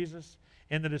 vulnerability of Jesus,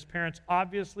 in that his parents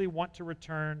obviously want to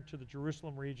return to the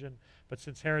Jerusalem region, but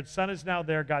since Herod's son is now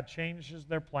there, God changes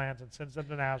their plans and sends them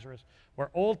to Nazareth, where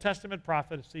Old Testament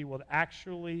prophecy will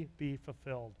actually be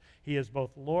fulfilled. He is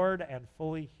both Lord and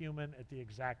fully human at the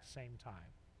exact same time.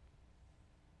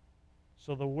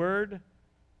 So the Word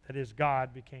that is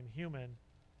God became human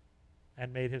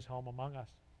and made his home among us.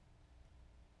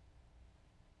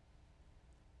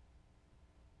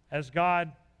 As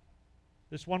God,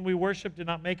 this one we worship did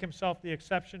not make himself the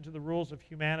exception to the rules of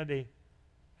humanity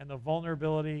and the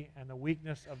vulnerability and the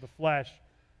weakness of the flesh.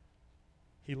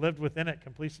 He lived within it,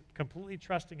 completely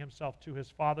trusting himself to his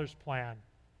Father's plan.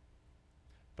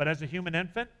 But as a human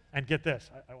infant, and get this,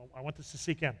 I want this to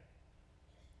sink in.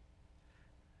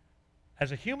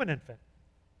 As a human infant,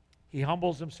 he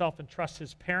humbles himself and trusts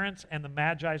his parents and the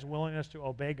Magi's willingness to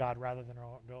obey God rather than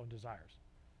their own desires.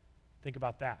 Think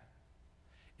about that.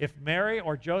 If Mary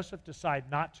or Joseph decide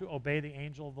not to obey the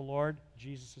angel of the Lord,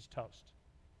 Jesus is toast.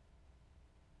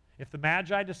 If the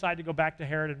Magi decide to go back to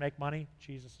Herod and make money,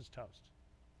 Jesus is toast.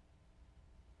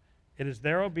 It is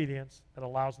their obedience that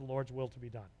allows the Lord's will to be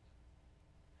done.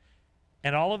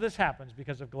 And all of this happens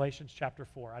because of Galatians chapter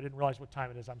 4. I didn't realize what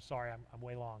time it is. I'm sorry. I'm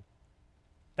way long.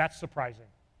 That's surprising.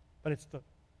 But it's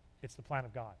the plan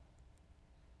of God.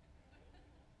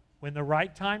 When the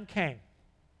right time came,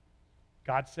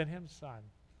 God sent his son,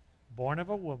 born of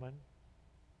a woman,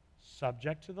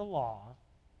 subject to the law.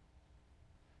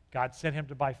 God sent him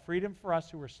to buy freedom for us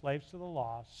who were slaves to the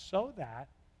law so that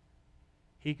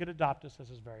he could adopt us as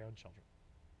his very own children.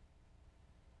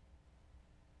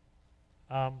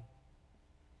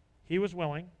 He was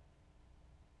willing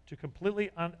to completely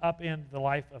upend the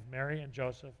life of Mary and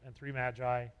Joseph and three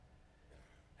Magi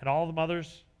and all the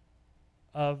mothers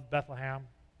of Bethlehem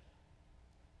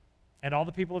and all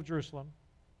the people of Jerusalem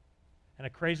and a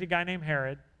crazy guy named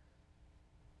Herod,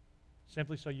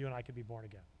 simply so you and I could be born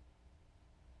again.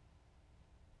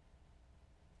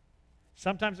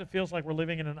 Sometimes it feels like we're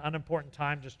living in an unimportant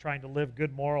time, just trying to live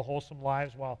good, moral, wholesome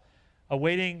lives while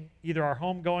awaiting either our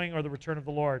homegoing or the return of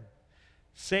the Lord.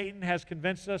 Satan has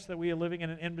convinced us that we are living in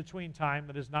an in-between time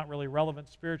that is not really relevant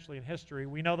spiritually in history.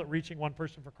 We know that reaching one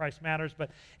person for Christ matters,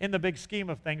 but in the big scheme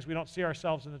of things, we don't see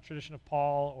ourselves in the tradition of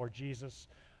Paul or Jesus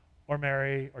or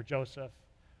Mary or Joseph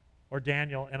or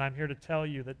Daniel, and I'm here to tell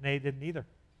you that they didn't either.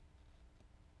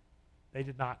 They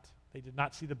did not. They did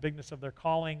not see the bigness of their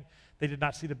calling. They did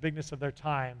not see the bigness of their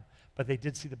time, but they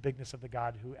did see the bigness of the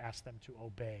God who asked them to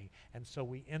obey. And so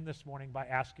we end this morning by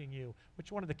asking you,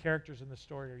 which one of the characters in this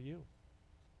story are you?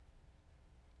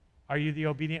 Are you the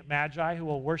obedient magi who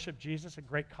will worship Jesus at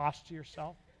great cost to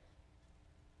yourself?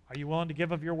 Are you willing to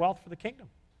give of your wealth for the kingdom?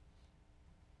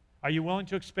 Are you willing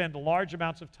to expend large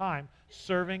amounts of time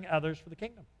serving others for the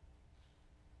kingdom?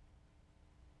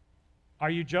 Are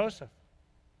you Joseph,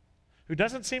 who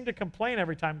doesn't seem to complain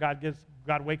every time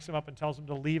God wakes him up and tells him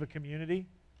to leave a community?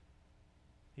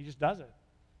 He just does it.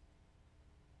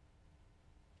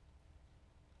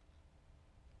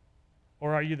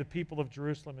 Or are you the people of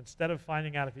Jerusalem? Instead of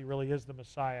finding out if he really is the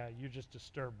Messiah, you're just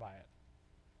disturbed by it.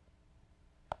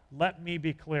 Let me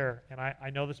be clear, and I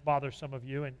know this bothers some of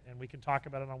you, and we can talk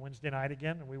about it on Wednesday night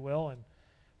again, and we will, and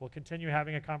we'll continue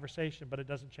having a conversation, but it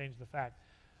doesn't change the fact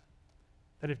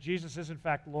that if Jesus is in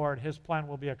fact Lord, his plan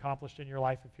will be accomplished in your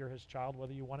life if you're his child,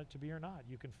 whether you want it to be or not.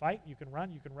 You can fight, you can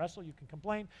run, you can wrestle, you can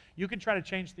complain, you can try to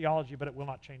change theology, but it will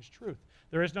not change truth.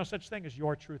 There is no such thing as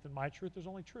your truth and my truth. There's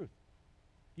only truth.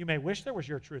 You may wish there was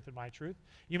your truth and my truth.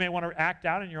 You may want to act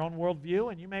out in your own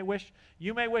worldview, and you may wish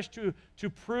to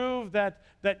prove that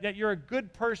you're a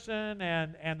good person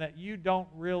and that you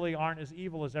aren't as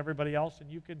evil as everybody else, and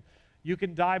you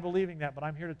can die believing that. But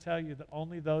I'm here to tell you that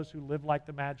only those who live like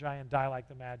the Magi and die like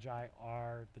the Magi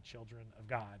are the children of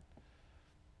God.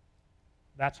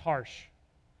 That's harsh.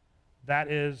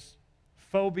 That is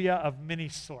phobia of many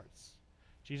sorts.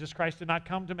 Jesus Christ did not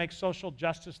come to make social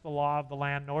justice the law of the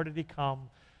land, nor did he come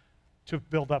to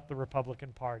build up the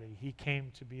Republican Party. He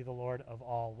came to be the Lord of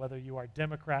all, whether you are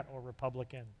Democrat or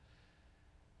Republican.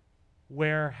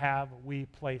 Where have we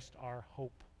placed our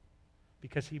hope?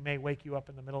 Because he may wake you up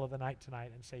in the middle of the night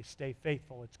tonight and say, stay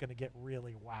faithful. It's going to get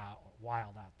really wild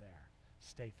out there.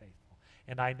 Stay faithful.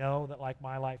 And I know that like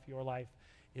my life, your life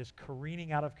is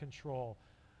careening out of control.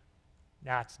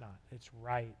 No, it's not. It's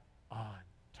right on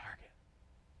target.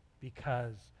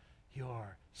 Because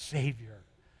your Savior,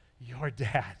 your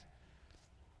Dad,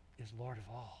 is Lord of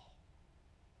all.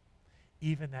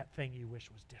 Even that thing you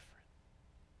wish was different.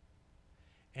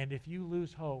 And if you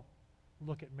lose hope,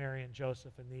 look at Mary and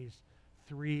Joseph and these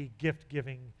three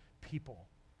gift-giving people.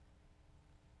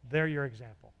 They're your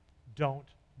example. Don't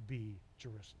be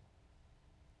Jerusalem.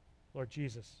 Lord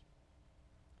Jesus,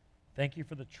 thank you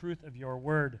for the truth of your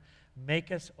word.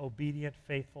 Make us obedient,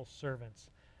 faithful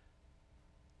servants.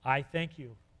 I thank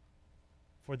you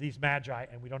for these magi,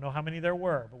 and we don't know how many there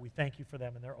were, but we thank you for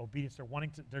them and their obedience,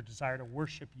 their desire to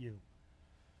worship you.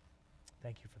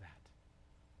 Thank you for that.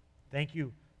 Thank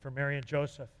you for Mary and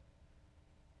Joseph,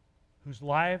 whose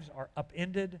lives are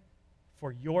upended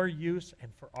for your use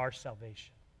and for our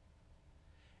salvation.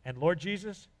 And Lord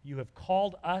Jesus, you have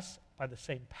called us by the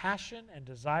same passion and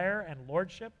desire and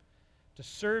lordship to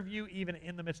serve you even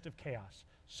in the midst of chaos.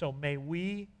 So may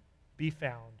we be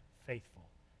found faithful.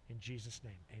 In Jesus'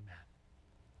 name, amen.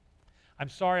 I'm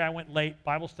sorry I went late.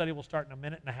 Bible study will start in a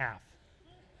minute and a half.